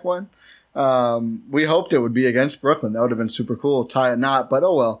 way back when. We hoped it would be against Brooklyn. That would have been super cool. Tie it not, but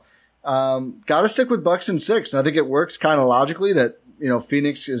oh well. Got to stick with Bucks in 6. And I think it works kind of logically that, you know,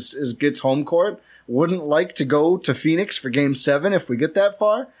 Phoenix gets home court. Wouldn't like to go to Phoenix for game 7 if we get that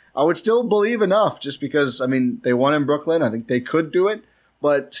far. I would still believe enough just because, I mean, they won in Brooklyn. I think they could do it,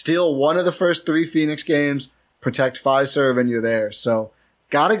 but still one of the first 3 Phoenix games, protect Fiserv and you're there. So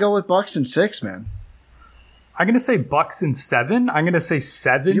got to go with Bucks in 6, man. I'm going to say Bucks in 7. I'm going to say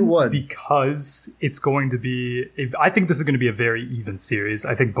 7 You would. because it's going to be... I think this is going to be a very even series.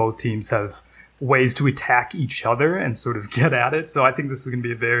 I think both teams have ways to attack each other and sort of get at it. So I think this is going to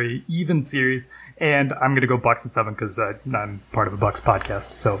be a very even series. And I'm going to go Bucks in 7 because I'm part of a Bucks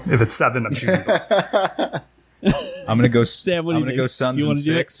podcast. So if it's 7, I'm choosing Bucks. I'm gonna go. Sam, what I'm do you gonna go think? Suns Do you in wanna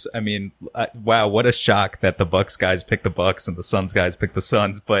do 6. I mean, wow, what a shock that the Bucks guys pick the Bucks and the Suns guys pick the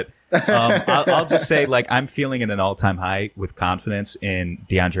Suns. But I'll just say, like, I'm feeling an all-time high with confidence in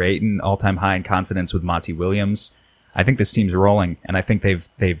DeAndre Ayton, all-time high in confidence with Monty Williams. I think this team's rolling, and I think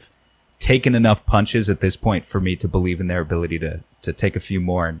they've taken enough punches at this point for me to believe in their ability to take a few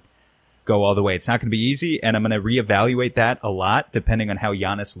more and go all the way. It's not going to be easy, and I'm going to reevaluate that a lot depending on how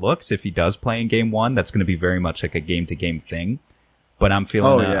Giannis looks. If he does play in game 1, that's going to be very much like a game-to-game thing. But I'm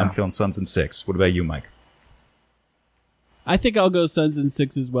feeling I'm feeling Suns in 6. What about you, Mike? I think I'll go Suns in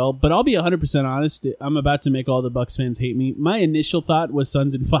 6 as well, but I'll be 100% honest. I'm about to make all the Bucks fans hate me. My initial thought was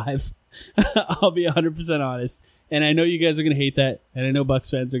Suns in 5. I'll be 100% honest. And I know you guys are going to hate that, and I know Bucks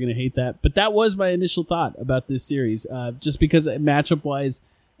fans are going to hate that, but that was my initial thought about this series. Just because matchup-wise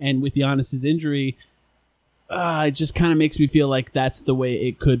and with Giannis's injury, it just kind of makes me feel like that's the way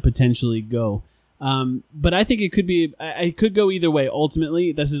it could potentially go. But I think it could be. I could go either way.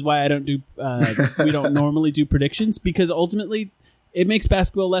 Ultimately, this is why I don't do. We don't normally do predictions because ultimately, it makes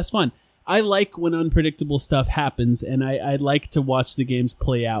basketball less fun. I like when unpredictable stuff happens, and I like to watch the games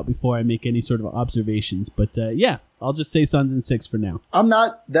play out before I make any sort of observations. But yeah, I'll just say Suns in 6 for now. I'm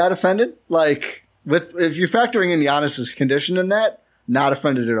not that offended. Like, if you're factoring in Giannis's condition in that, not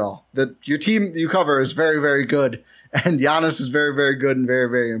offended at all. That your team you cover is very, very good, and Giannis is very, very good and very,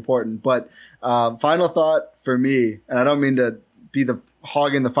 very important. But final thought for me, and I don't mean to be the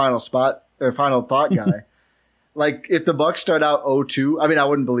hogging the final spot or final thought guy. Like, if the Bucks start out 0-2, I mean, I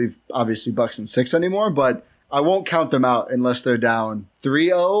wouldn't believe, obviously, Bucks in 6 anymore, but I won't count them out unless they're down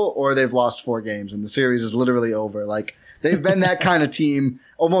 3-0 or they've lost 4 games and the series is literally over. Like, they've been that kind of team,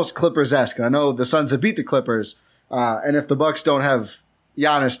 almost Clippers-esque. And I know the Suns have beat the Clippers, and if the Bucks don't have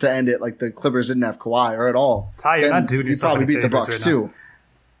Giannis to end it, like the Clippers didn't have Kawhi or at all, Ty, you're then not doing you probably beat the Bucks right too.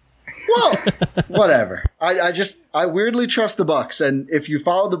 Well, whatever. I weirdly trust the Bucks, and if you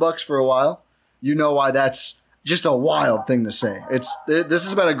follow the Bucks for a while, you know why that's just a wild thing to say. This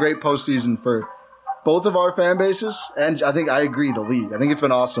has been a great postseason for both of our fan bases, and I think I agree, the league. I think it's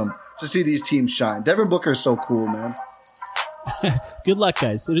been awesome to see these teams shine. Devin Booker is so cool, man. Good luck,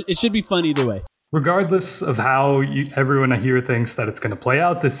 guys. It should be fun either way. Regardless of how everyone here thinks that it's going to play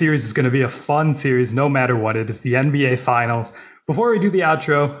out, this series is going to be a fun series no matter what. It is the NBA Finals. Before we do the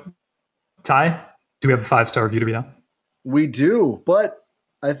outro, Ty, do we have a 5-star review to be done? We do, but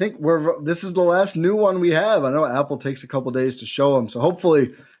I think this is the last new one we have. I know Apple takes a couple days to show them, so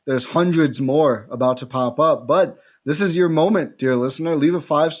hopefully there's hundreds more about to pop up. But this is your moment, dear listener. Leave a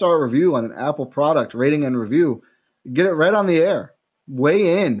 5-star review on an Apple product, rating and review. Get it right on the air.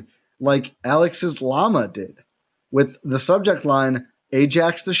 Weigh in like Alex's llama did with the subject line,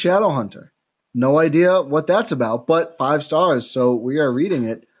 Ajax the Shadow Hunter. No idea what that's about, but 5 stars, so we are reading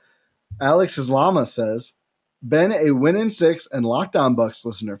it. Alex's llama says, been a Win in 6 and Locked On Bucks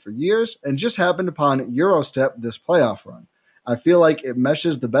listener for years and just happened upon Eurostep this playoff run. I feel like it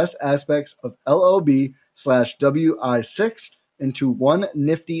meshes the best aspects of LOB/WI6 into one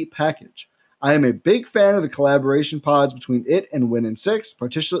nifty package. I am a big fan of the collaboration pods between it and Win in 6,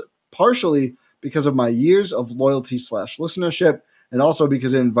 partially because of my years of loyalty/listenership and also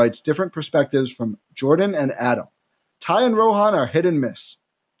because it invites different perspectives from Jordan and Adam. Ty and Rohan are hit and miss.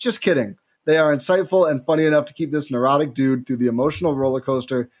 Just kidding. They are insightful and funny enough to keep this neurotic dude through the emotional roller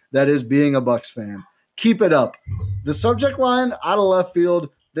coaster that is being a Bucks fan. Keep it up. The subject line, out of left field.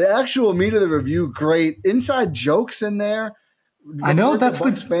 The actual meat of the review, great. Inside jokes in there. I know, that's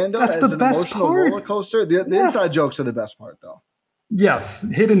the Bucks fandom that's as the an best emotional part. roller coaster. The Yes. inside jokes are the best part, though. Yes,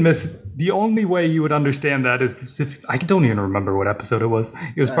 hit and miss. The only way you would understand that is if I don't even remember what episode it was.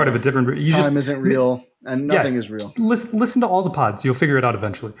 It was part of a different. Time isn't real, and nothing is real. Listen to all the pods. You'll figure it out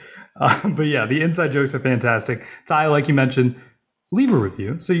eventually. But yeah, the inside jokes are fantastic. Ty, like you mentioned, leave a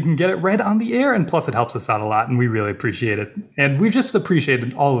review so you can get it read on the air, and plus it helps us out a lot, and we really appreciate it. And we've just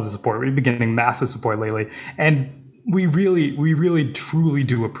appreciated all of the support. We've been getting massive support lately, and we really, truly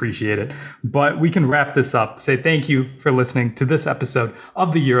do appreciate it. But we can wrap this up. Say thank you for listening to this episode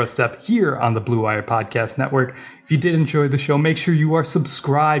of the Eurostep here on the Blue Wire Podcast Network. If you did enjoy the show, make sure you are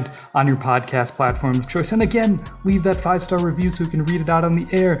subscribed on your podcast platform of choice. And again, leave that 5-star review so we can read it out on the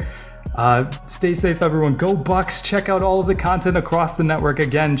air. Stay safe, everyone. Go Bucks. Check out all of the content across the network.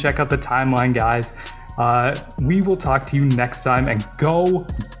 Again, check out the timeline, guys. We will talk to you next time, and go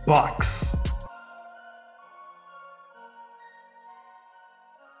Bucks.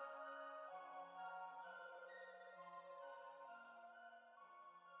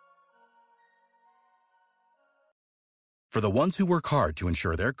 For the ones who work hard to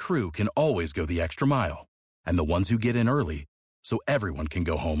ensure their crew can always go the extra mile, and the ones who get in early so everyone can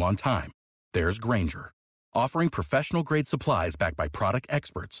go home on time, there's Grainger, offering professional-grade supplies backed by product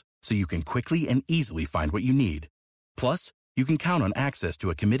experts so you can quickly and easily find what you need. Plus, you can count on access to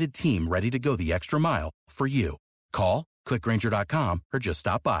a committed team ready to go the extra mile for you. Call, click Grainger.com, or just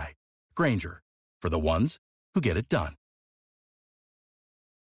stop by. Grainger, for the ones who get it done.